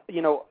crap. I mean,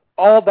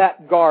 all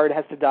that guard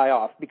has to die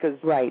off because,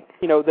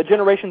 the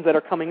generations that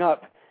are coming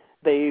up,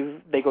 they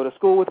go to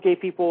school with gay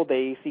people,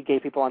 they see gay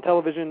people on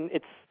television.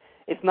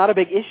 It's not a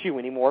big issue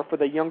anymore for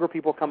the younger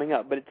people coming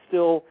up, but it's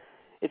still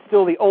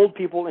the old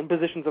people in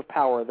positions of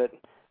power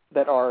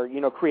that are,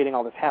 creating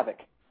all this havoc.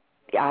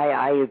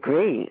 I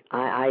agree.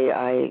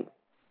 I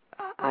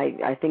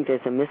think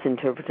there's a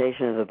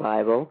misinterpretation of the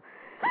Bible,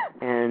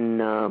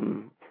 and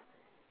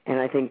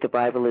I think the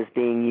Bible is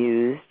being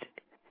used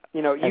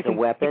as a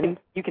weapon.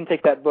 You can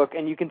take that book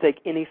and you can take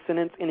any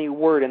sentence, any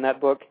word in that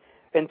book,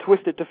 and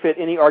twist it to fit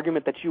any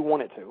argument that you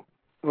want it to.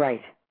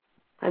 Right.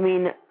 I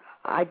mean,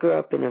 I grew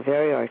up in a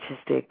very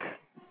artistic,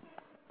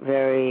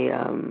 very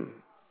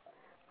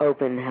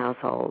open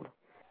household.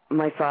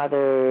 My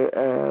father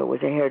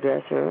was a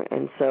hairdresser,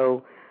 and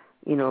so,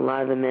 a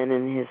lot of the men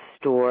in his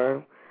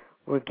store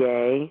were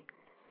gay,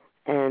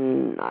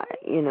 and,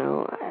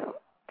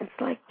 it's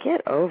like,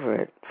 get over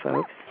it,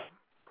 folks.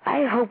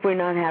 I hope we're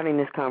not having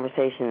this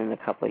conversation in a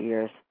couple of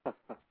years.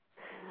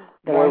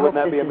 Boy, wouldn't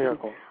that be a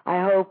miracle.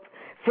 I hope,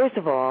 first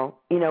of all,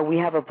 we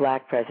have a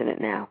black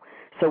president now,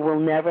 so we'll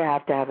never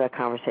have to have that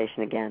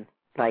conversation again.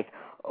 Like,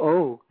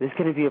 oh, there's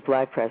going to be a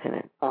black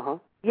president.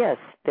 Yes,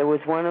 there was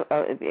one.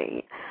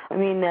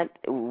 That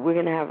we're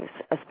going to have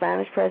a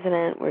Spanish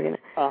president. We're going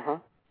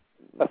to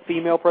a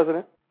female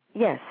president.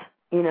 Yes,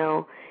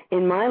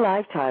 in my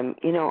lifetime,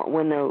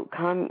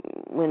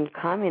 when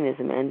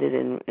communism ended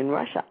in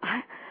Russia,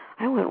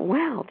 I went,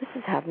 wow, this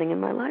is happening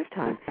in my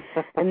lifetime.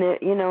 And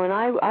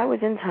I was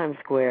in Times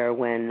Square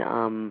when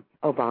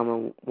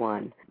Obama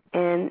won.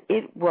 And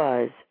it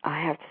was, I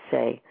have to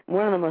say,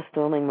 one of the most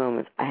thrilling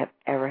moments I have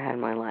ever had in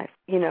my life.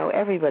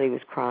 Everybody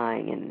was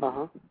crying, and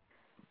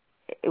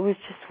it was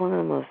just one of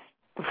the most,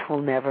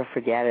 I'll never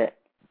forget it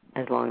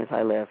as long as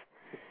I live.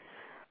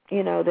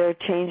 There are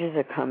changes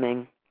are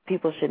coming.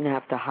 People shouldn't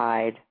have to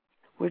hide.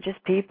 We're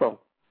just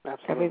people.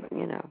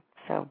 Absolutely.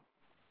 So.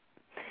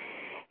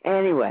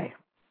 Anyway.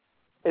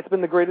 It's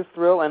been the greatest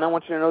thrill, and I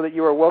want you to know that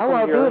you are welcome here.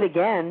 I'll do it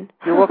again.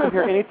 You're welcome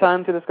here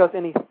anytime to discuss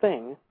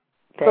anything.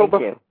 Thank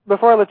you.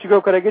 Before I let you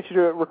go, could I get you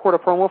to record a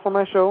promo for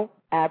my show?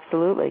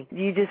 Absolutely.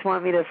 You just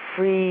want me to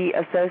free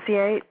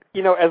associate?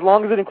 You know, as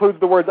long as it includes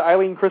the words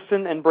ILENE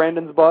KRISTEN and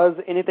Brandon's Buzz,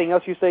 anything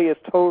else you say is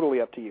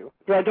totally up to you.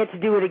 Do I get to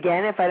do it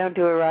again if I don't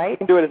do it right? You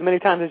can do it as many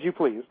times as you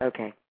please.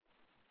 Okay.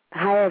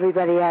 Hi,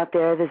 everybody out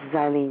there. This is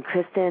ILENE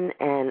KRISTEN,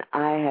 and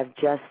I have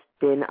just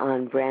been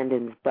on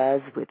Brandon's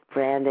Buzz with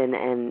Brandon,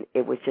 and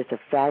it was just a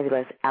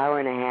fabulous hour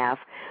and a half.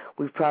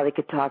 We probably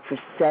could talk for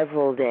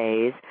several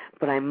days,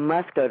 but I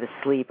must go to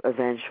sleep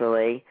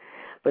eventually.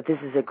 But this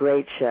is a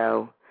great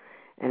show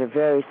and a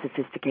very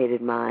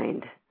sophisticated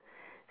mind.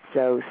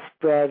 So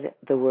spread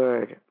the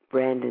word,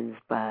 Brandon's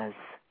Buzz.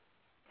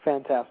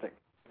 Fantastic.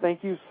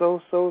 Thank you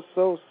so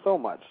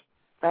much.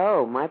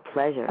 Oh, my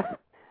pleasure.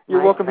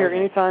 You're welcome here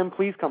anytime.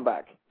 Please come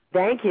back.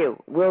 Thank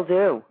you. Will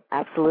do.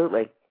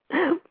 Absolutely.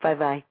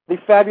 Bye-bye. The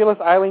fabulous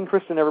ILENE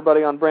KRISTEN,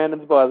 everybody, on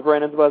Brandon's Buzz.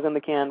 Brandon's Buzz in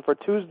the can for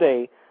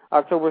Tuesday,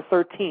 October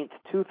 13th,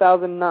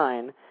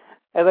 2009.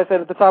 As I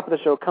said at the top of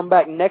the show, come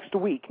back next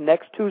week,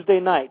 next Tuesday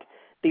night,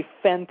 the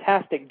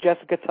fantastic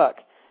Jessica Tuck.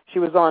 She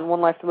was on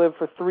One Life to Live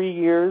for 3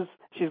 years.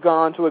 She's gone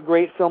on to a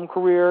great film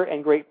career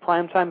and great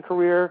primetime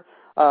career.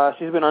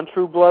 She's been on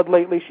True Blood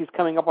lately. She's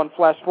coming up on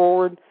Flash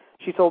Forward.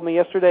 She told me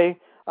yesterday,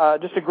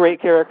 just a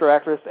great character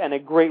actress and a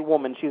great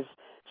woman. She's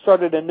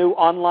started a new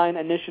online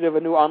initiative, a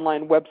new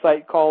online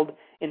website called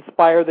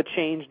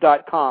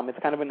InspireTheChange.com. It's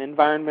kind of an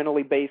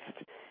environmentally based,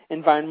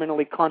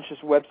 environmentally conscious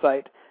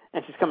website,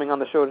 and she's coming on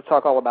the show to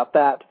talk all about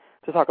that,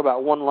 to talk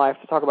about One Life,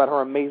 to talk about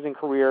her amazing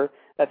career.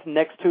 That's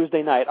next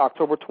Tuesday night,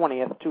 October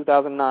 20th,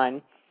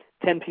 2009,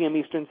 10 p.m.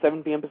 Eastern,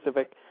 7 p.m.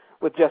 Pacific,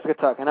 with Jessica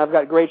Tuck. And I've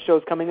got great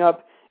shows coming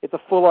up. It's a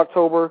full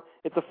October.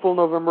 It's a full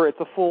November. It's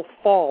a full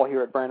fall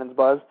here at Brandon's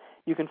Buzz.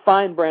 You can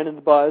find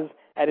Brandon's Buzz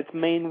at its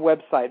main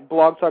website,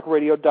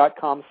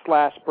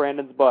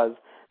 blogtalkradio.com/Brandon's Buzz.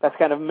 That's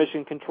kind of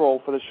mission control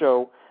for the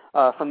show.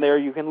 From there,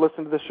 you can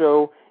listen to the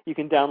show. You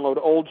can download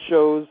old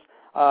shows.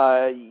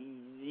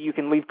 You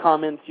can leave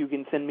comments. You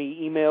can send me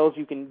emails.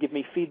 You can give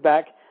me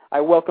feedback. I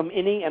welcome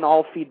any and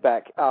all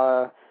feedback.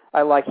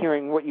 I like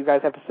hearing what you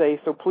guys have to say,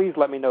 so please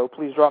let me know.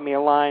 Please drop me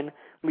a line,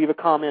 leave a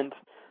comment,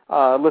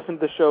 listen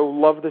to the show,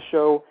 love the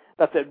show.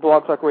 That's at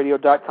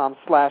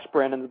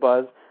blogtalkradio.com/Brandon's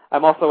Buzz.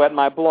 I'm also at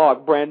my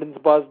blog,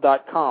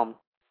 brandonsbuzz.com.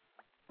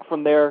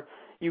 From there,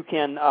 you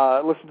can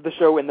listen to the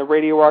show in the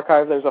radio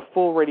archive. There's a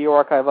full radio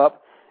archive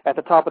up. At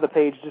the top of the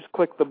page, just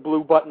click the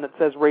blue button that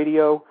says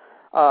radio,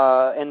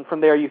 and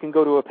from there you can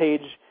go to a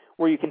page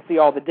where you can see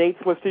all the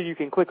dates listed. You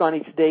can click on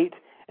each date,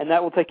 and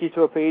that will take you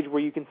to a page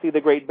where you can see the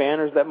great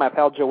banners that my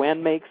pal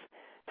Joanne makes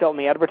to help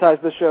me advertise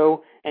the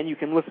show, and you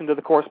can listen to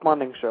the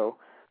corresponding show.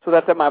 So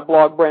that's at my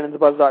blog,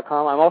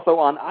 brandonsbuzz.com. I'm also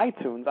on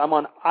iTunes. I'm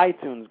on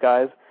iTunes,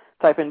 guys.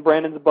 Type in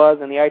Brandon's Buzz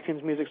in the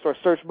iTunes Music Store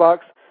search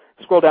box.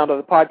 Scroll down to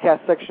the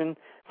podcast section.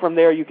 From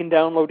there, you can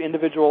download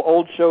individual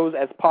old shows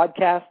as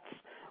podcasts,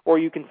 or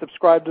you can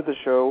subscribe to the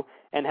show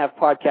and have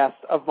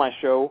podcasts of my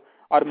show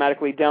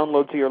automatically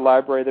download to your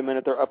library the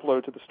minute they're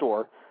uploaded to the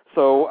store.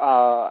 So,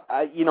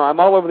 I'm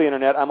all over the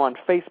Internet. I'm on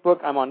Facebook.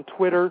 I'm on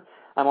Twitter.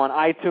 I'm on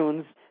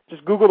iTunes.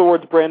 Just Google the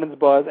words Brandon's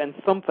Buzz, and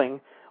something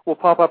will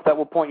pop up that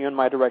will point you in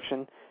my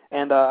direction.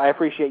 And I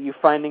appreciate you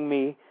finding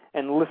me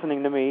and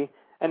listening to me,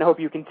 and I hope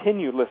you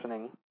continue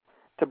listening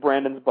to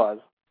Brandon's Buzz.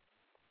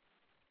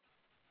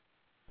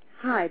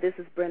 Hi, this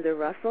is Brenda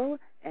Russell,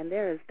 and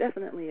there is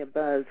definitely a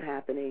buzz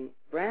happening.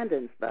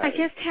 Brandon's Buzz. I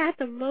just had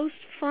the most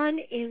fun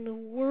in the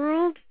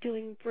world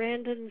doing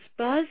Brandon's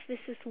Buzz. This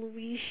is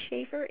Louise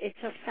Schaefer.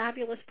 It's a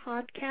fabulous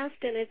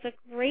podcast, and it's a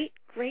great,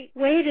 great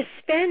way to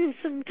spend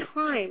some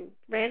time.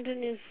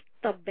 Brandon is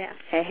the best.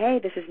 Hey,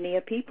 this is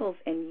Nia Peoples,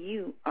 and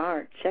you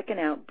are checking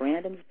out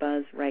Brandon's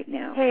Buzz right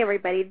now. Hey,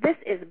 everybody, this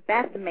is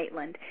Beth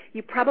Maitland.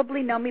 You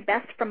probably know me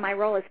best from my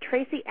role as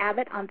Tracy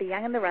Abbott on The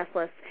Young and the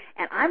Restless,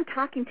 and I'm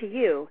talking to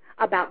you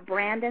about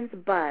Brandon's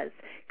Buzz.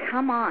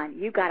 Come on,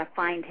 you got to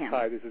find him.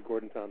 Hi, this is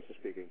Gordon Thompson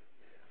speaking,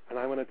 and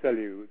I want to tell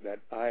you that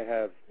I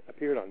have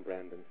appeared on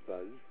Brandon's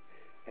Buzz,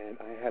 and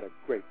I had a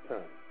great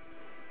time,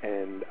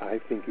 and I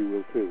think you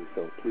will too,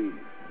 so please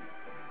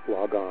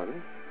log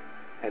on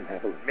and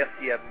have a look.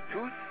 Merci à vous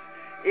tous.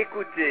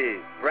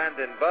 Écoutez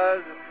Brandon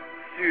Buzz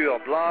sur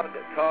Blog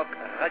Talk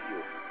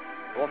Radio.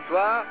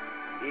 Bonsoir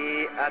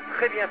et à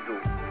très bientôt.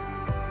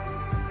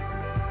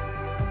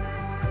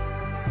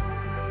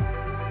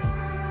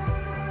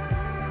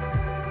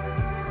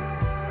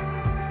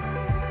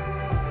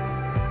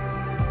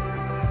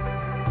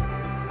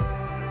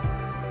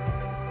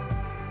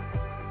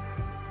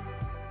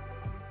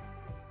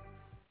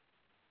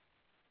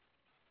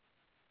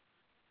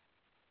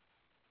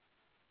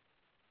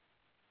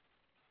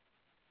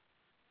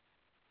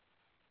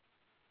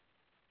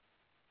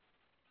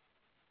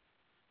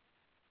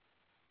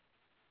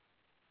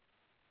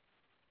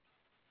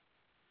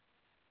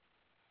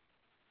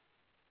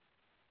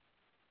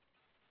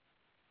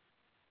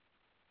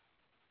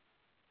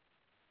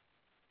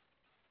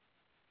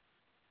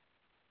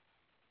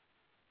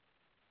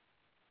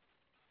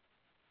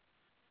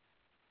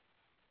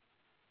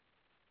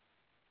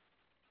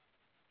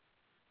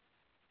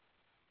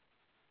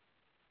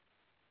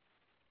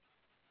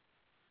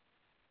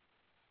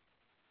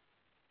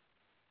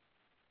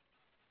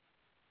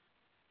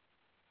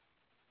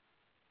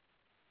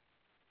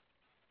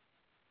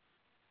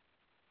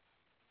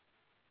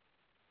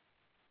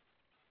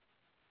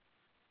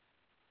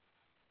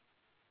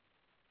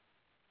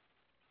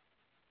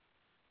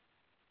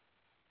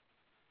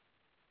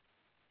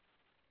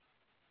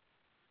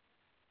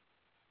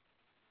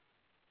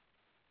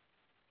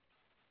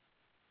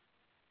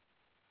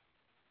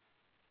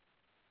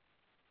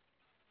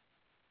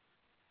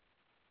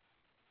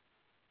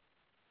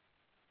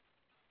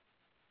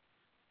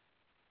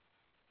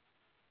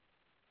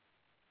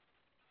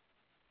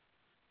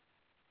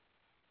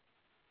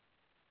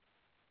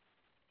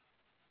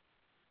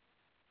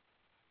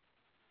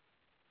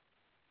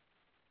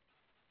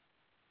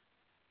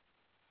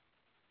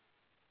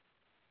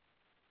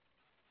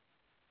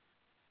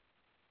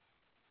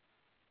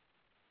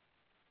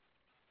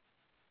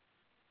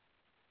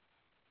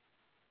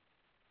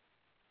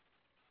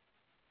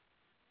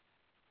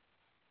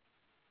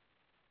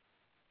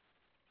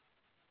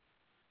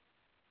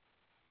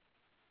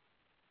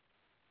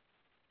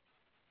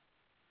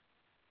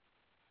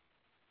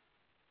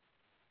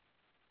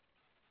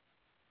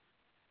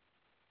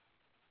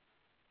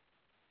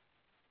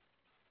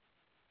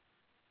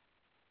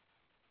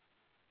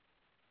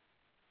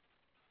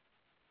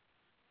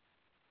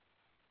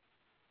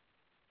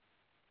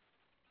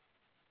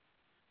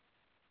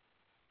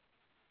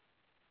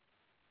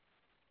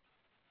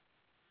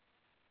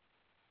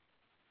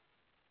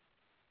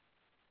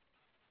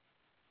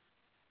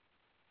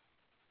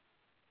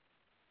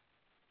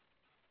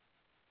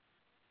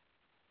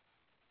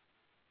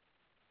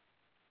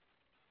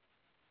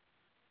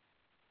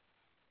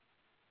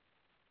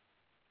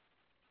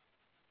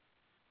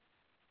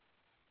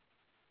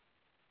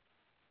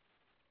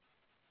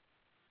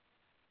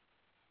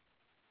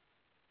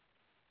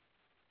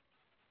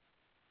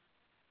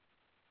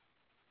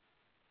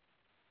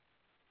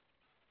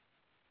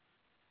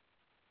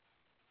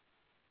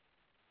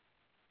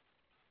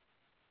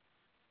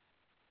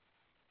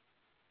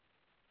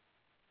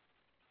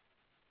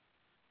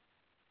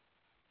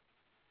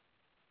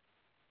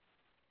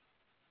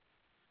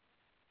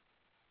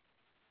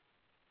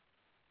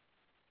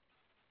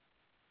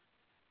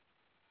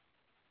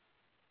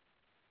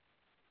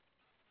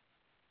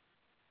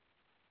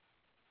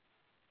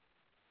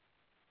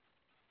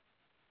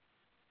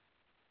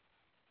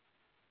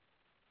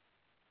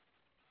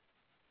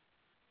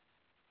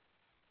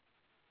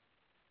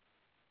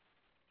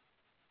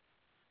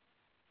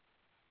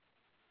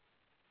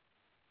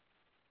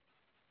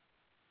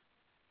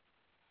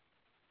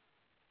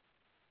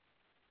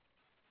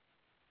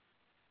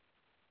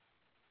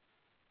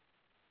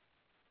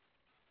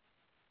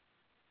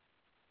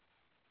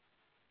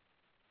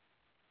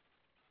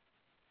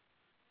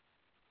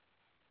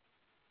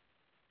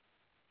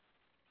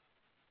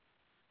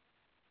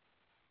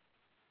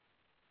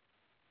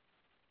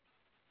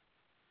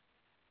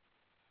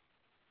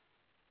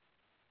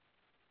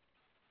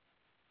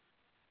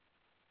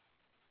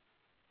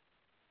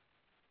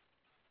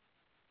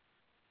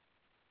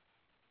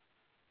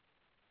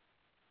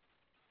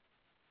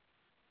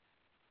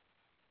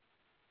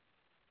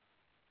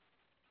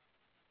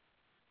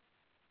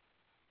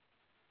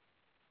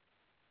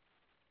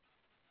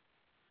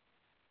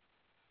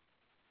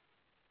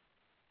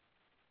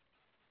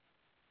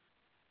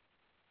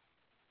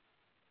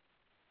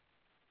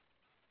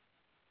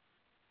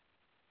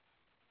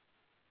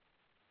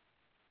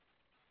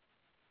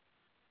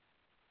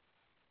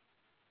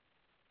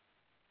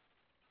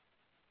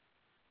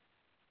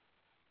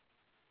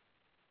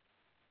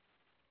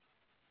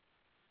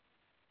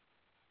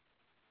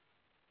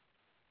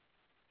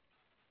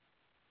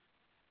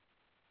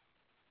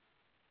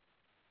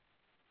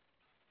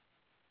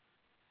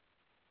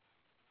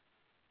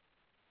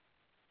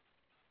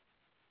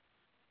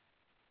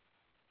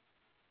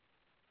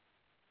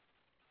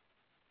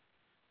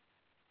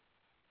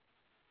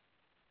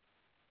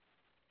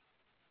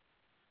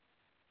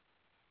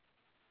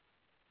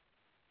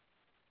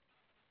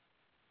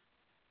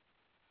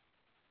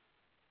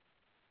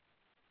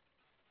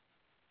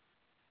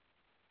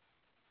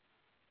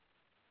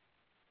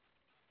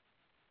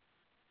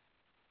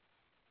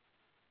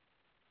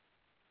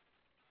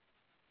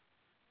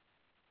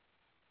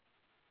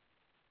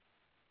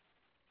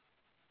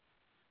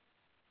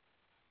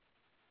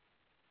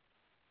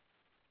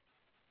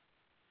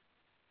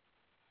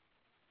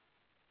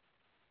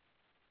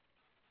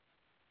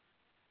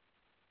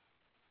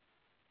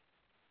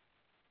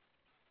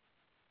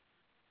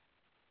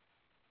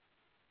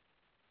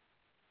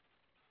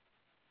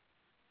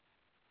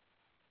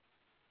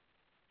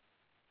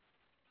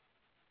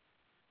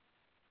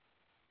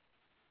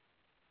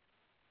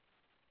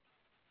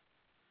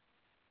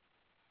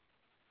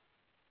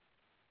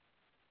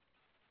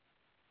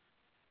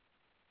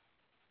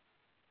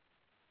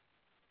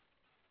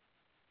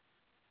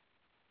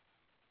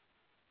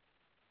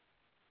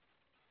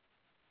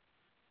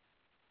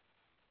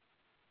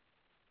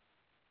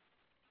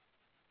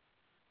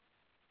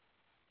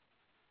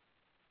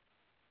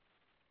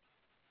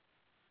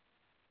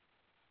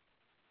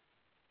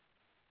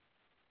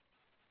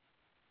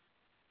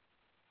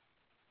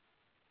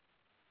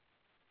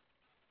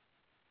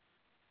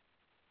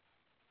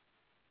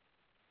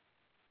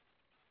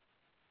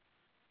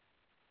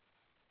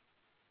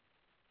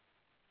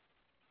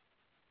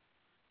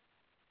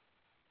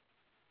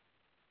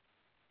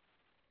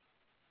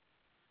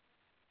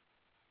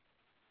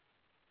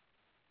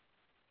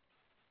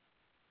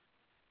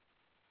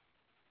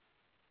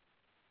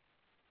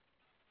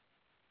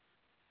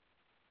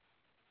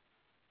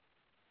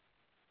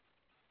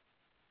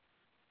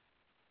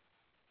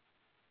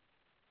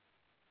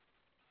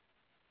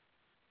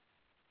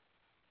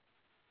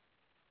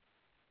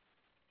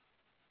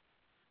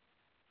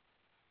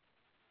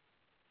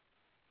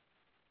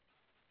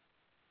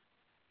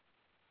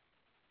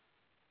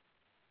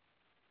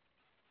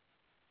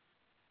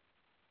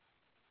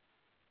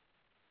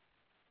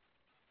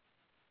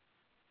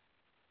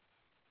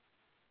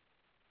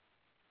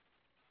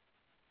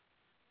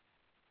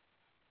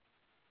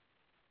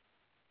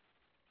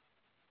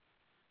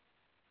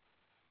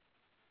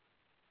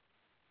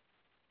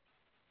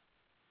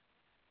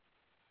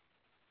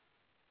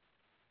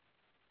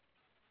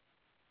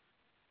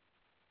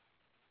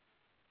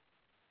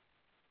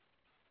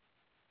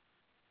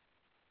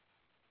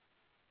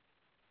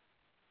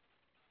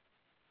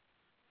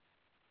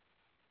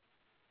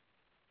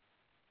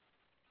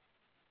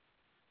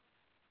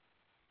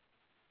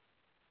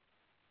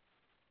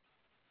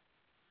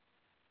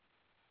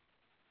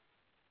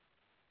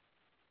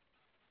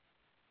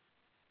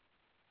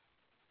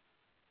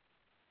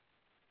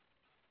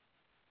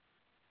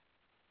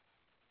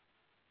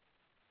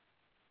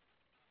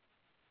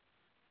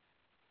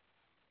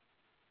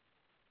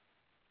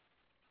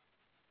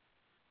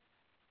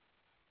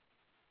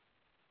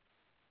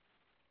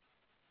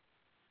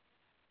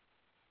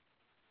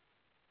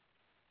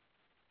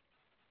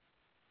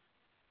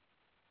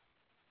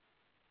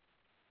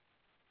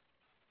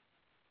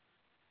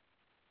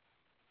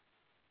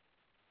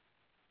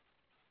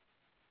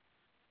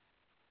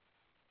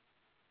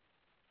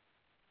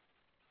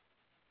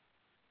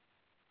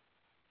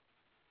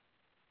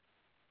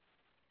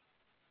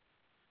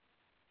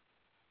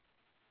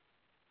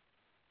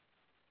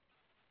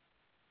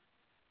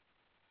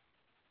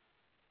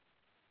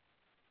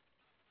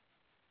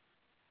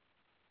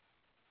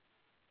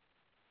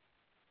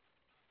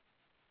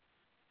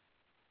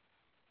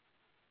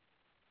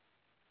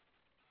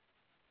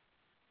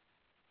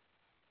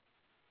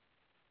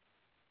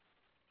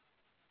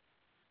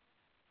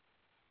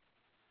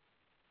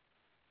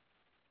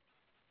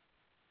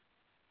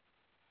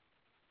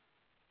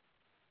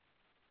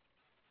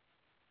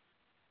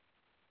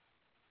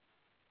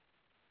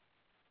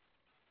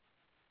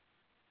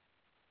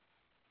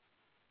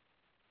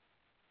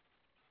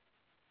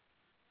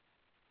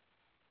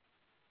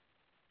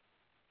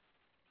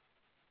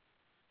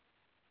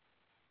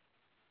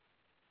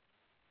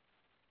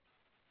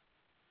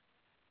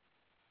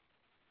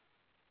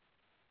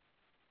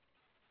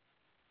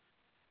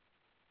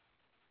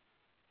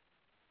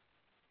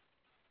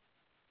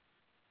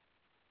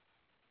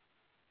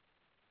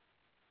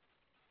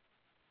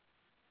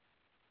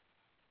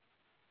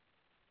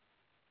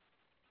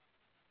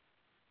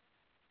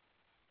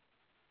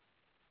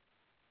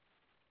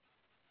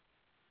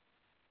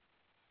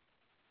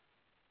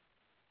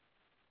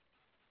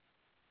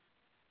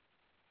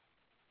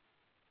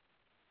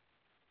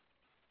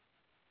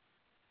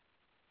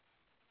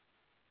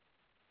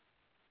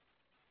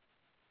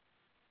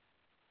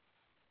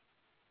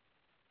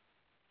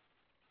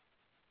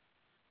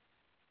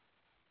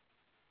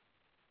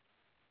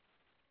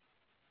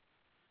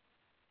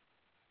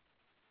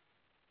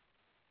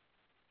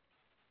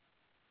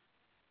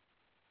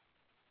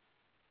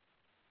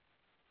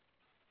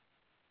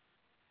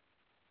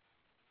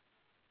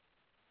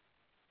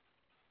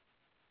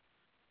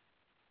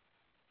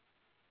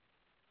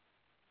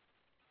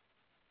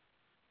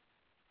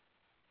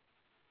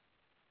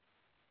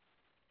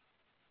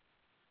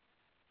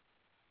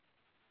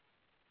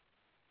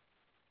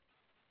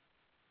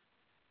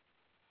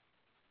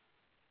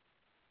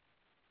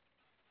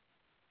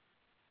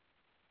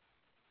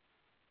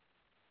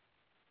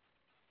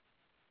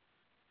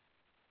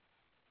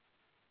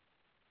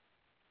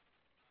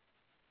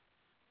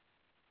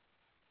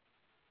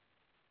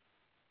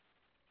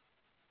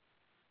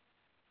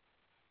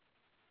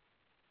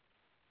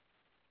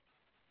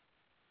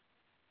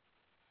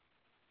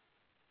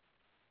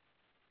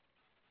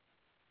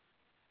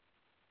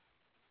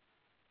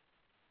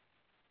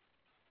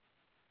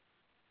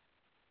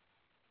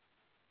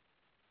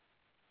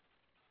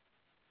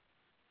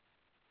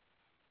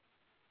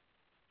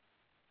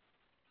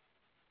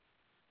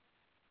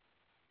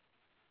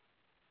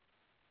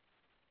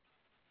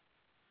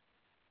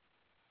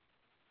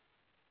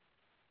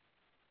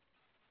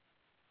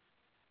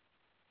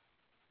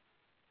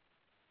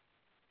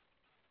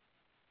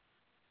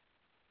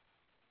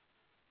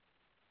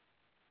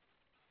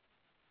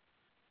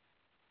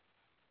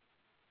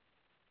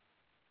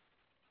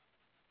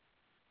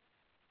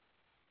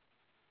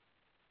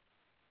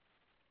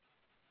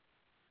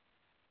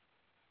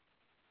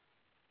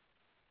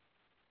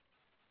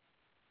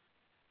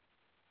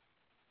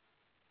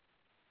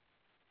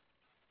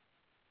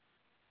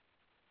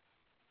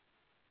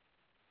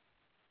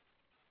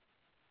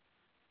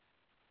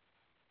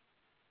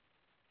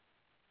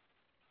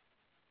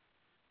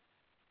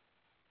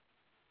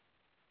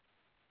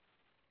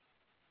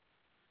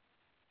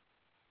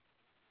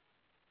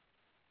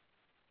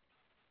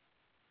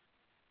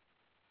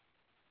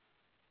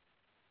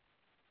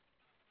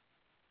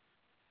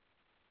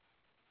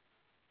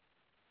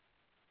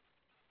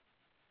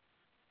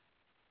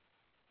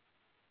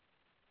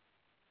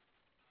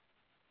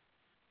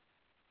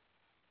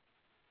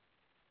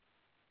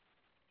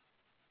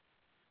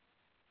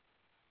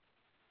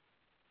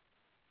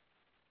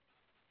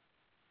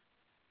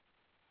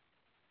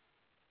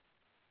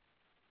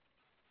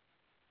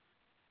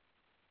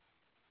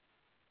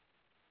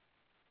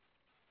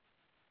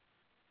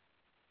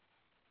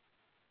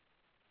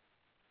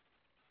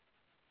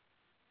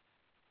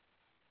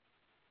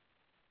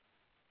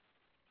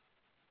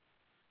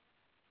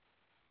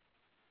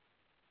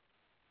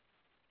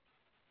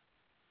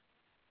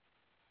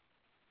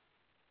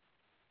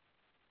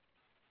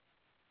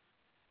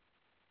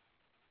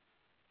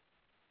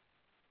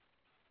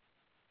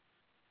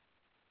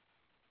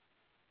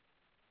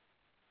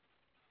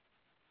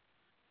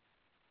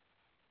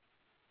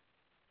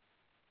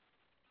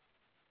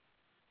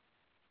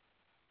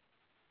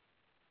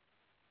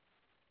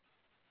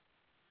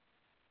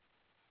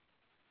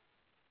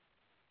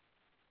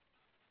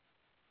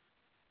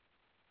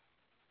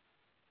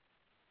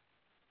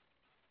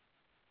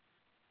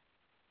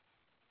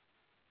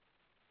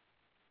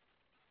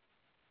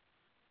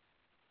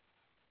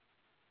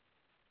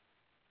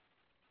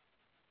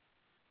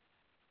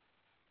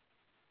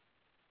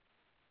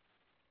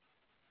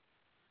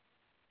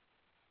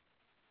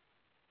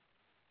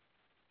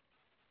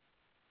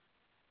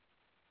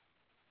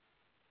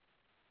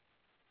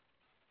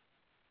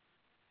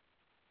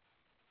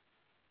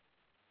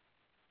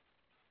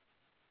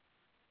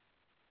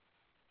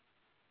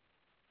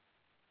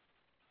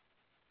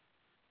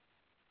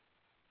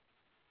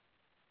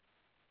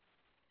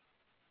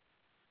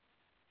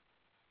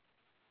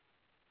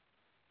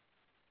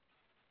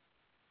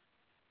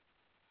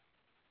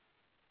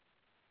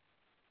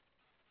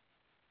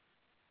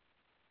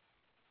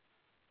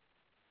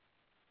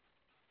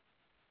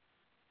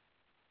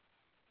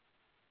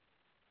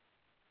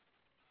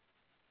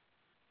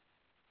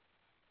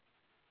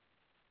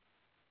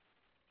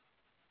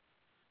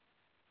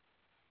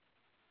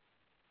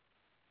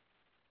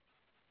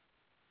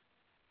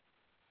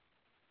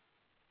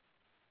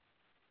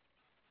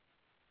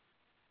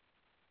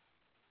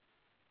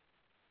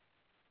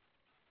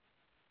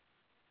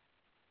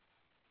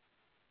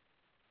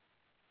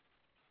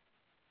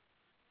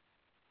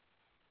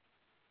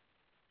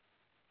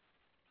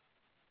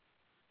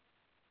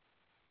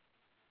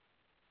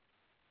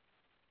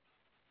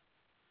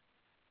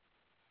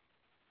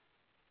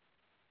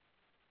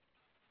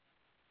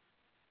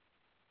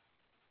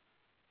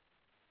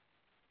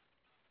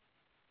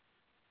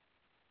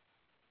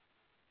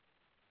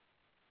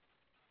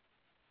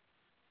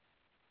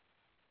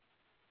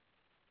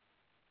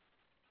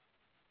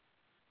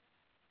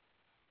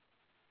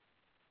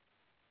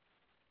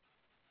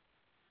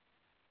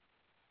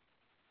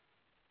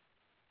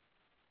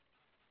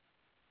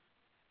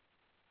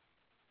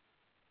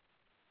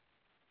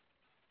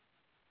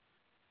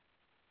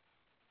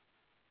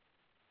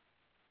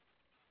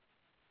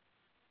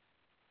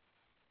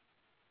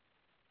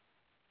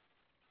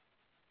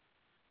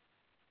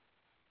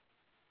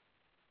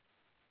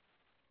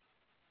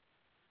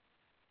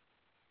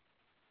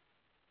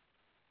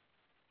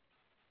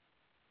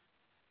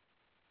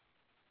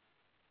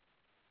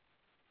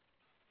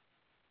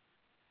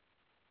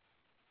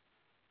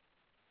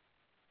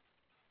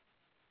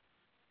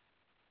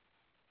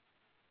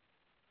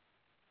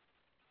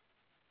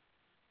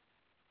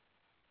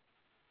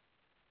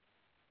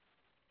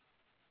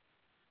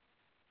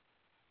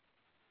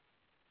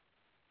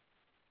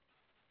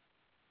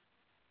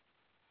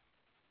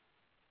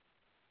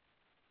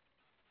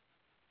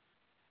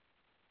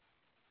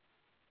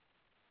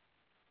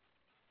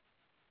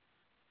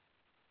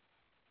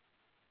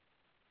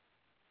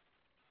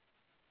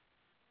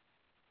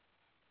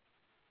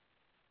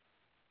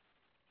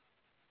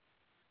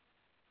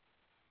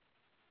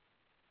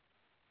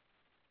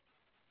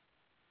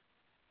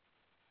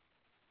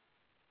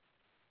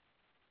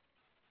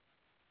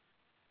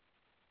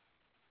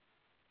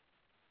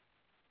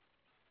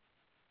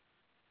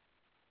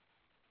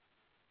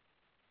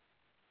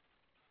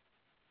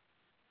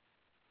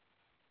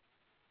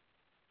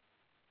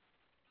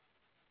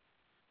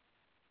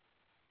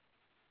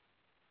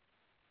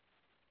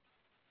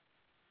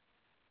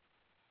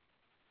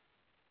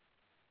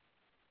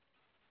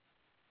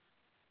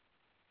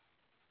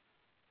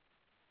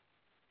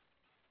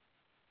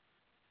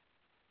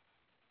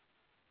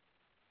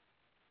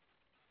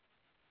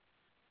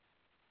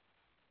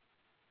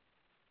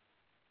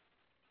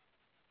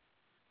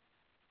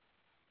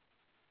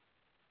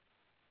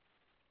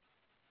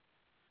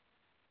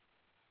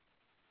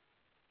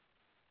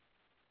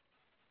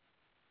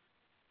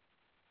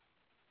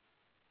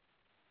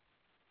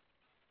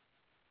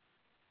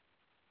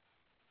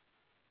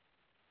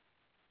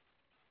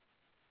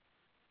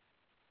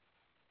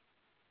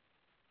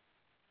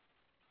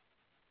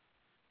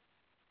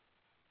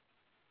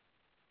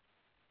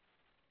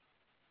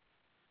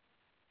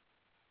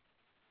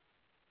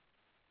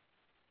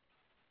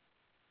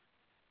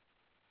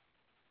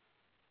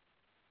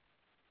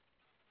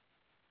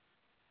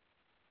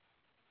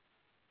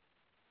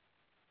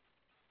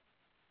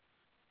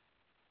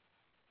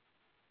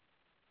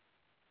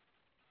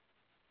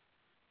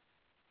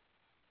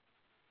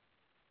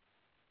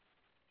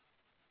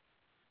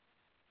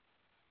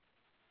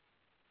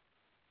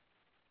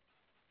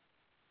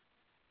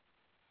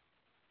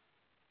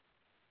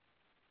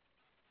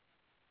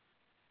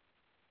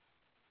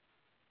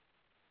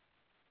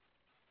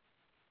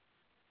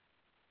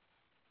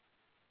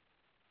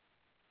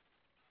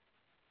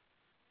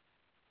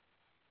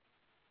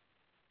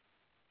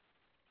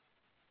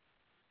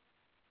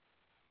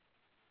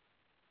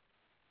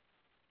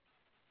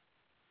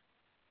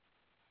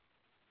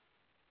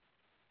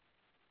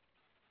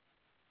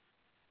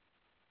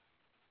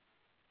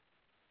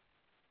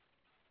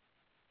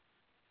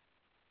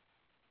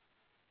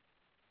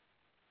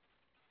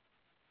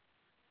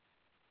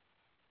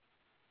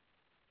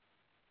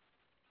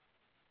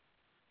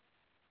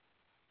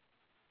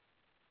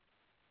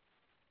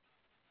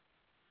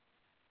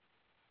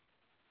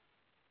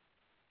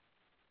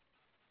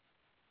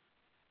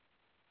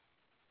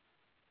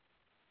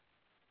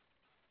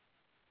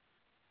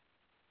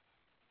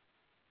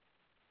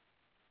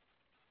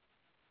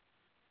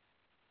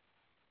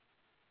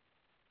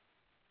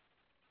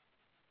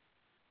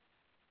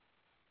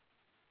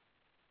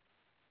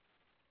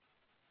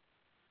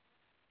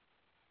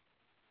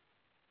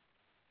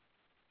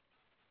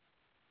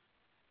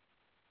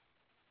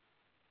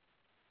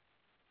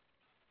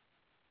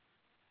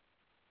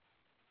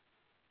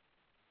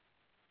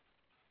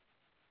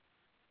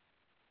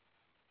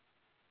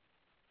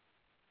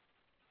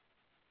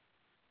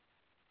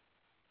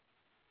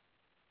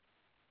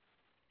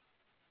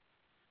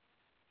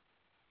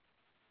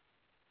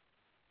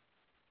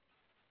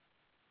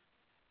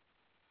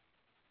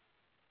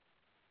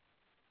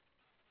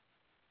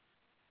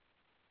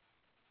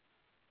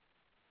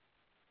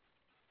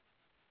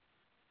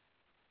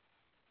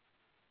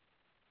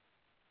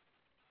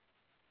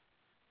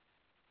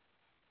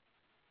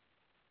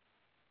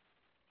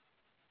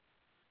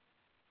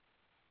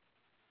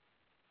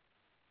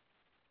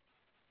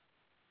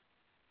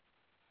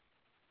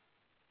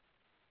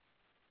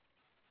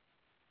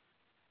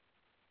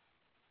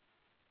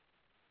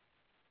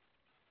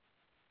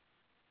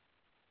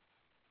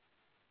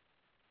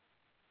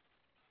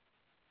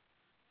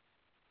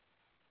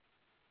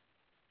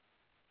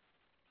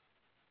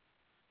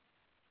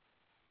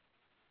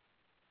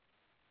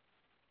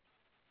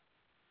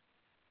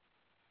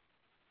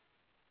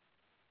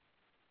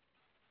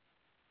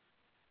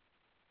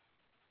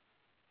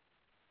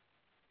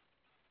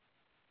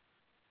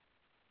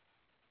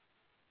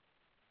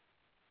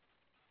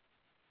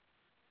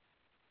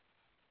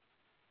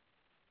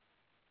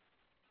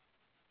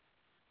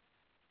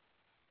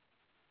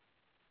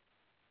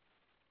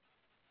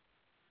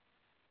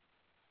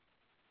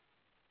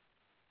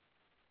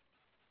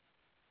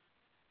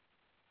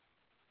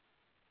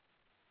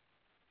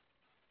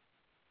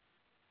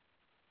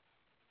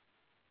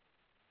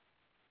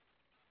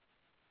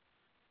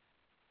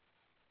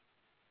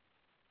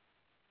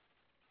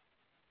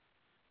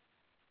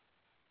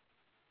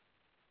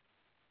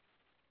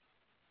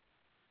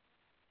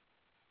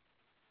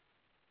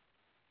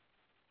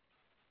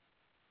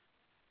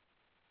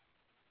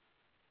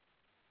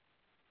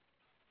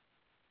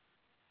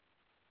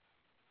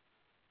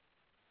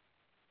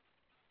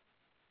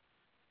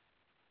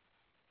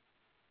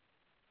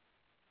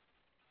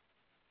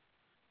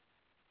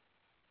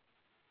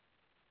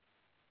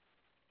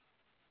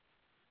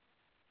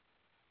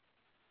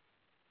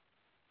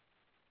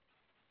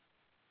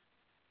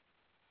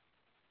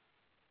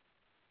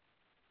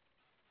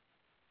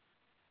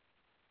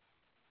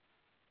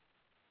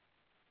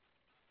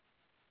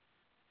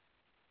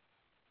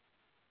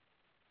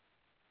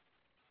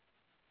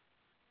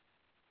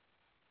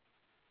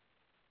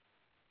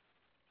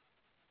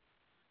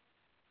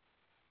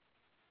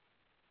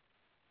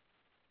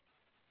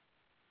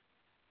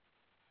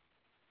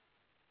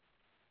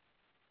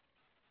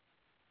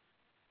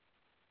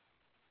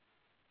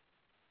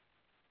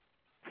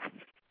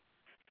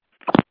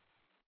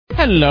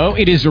 Hello,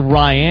 it is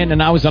Ryan,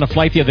 and I was on a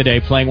flight the other day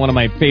playing one of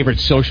my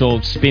favorite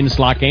social spin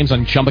slot games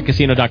on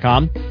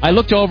ChumbaCasino.com. I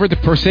looked over at the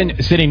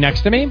person sitting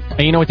next to me, and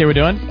you know what they were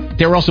doing?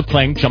 They were also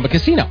playing Chumba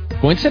Casino.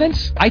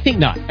 Coincidence? I think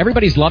not.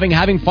 Everybody's loving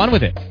having fun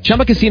with it.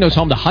 Chumba Casino is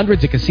home to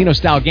hundreds of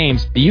casino-style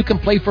games that you can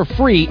play for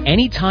free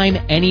anytime,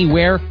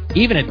 anywhere,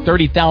 even at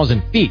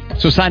 30,000 feet.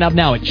 So sign up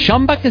now at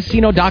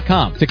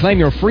ChumbaCasino.com to claim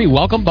your free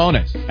welcome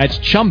bonus. That's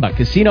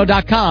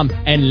ChumbaCasino.com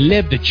and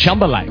live the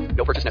Chumba life.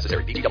 No purchase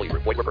necessary. VGW.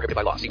 Void where prohibited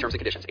by law. See terms and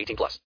conditions.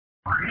 18+.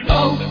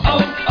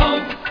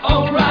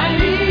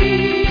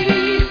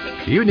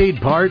 O'Reilly. You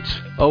need parts?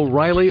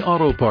 O'Reilly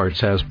Auto Parts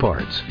has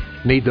parts.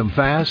 Need them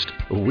fast?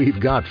 We've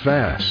got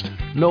fast.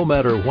 No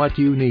matter what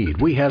you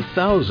need, we have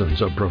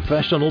thousands of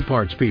professional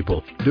parts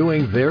people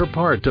doing their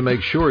part to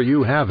make sure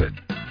you have it.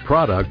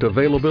 Product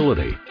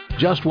availability.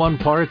 Just one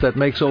part that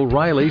makes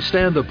O'Reilly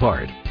stand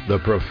apart. The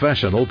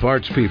professional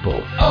parts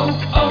people.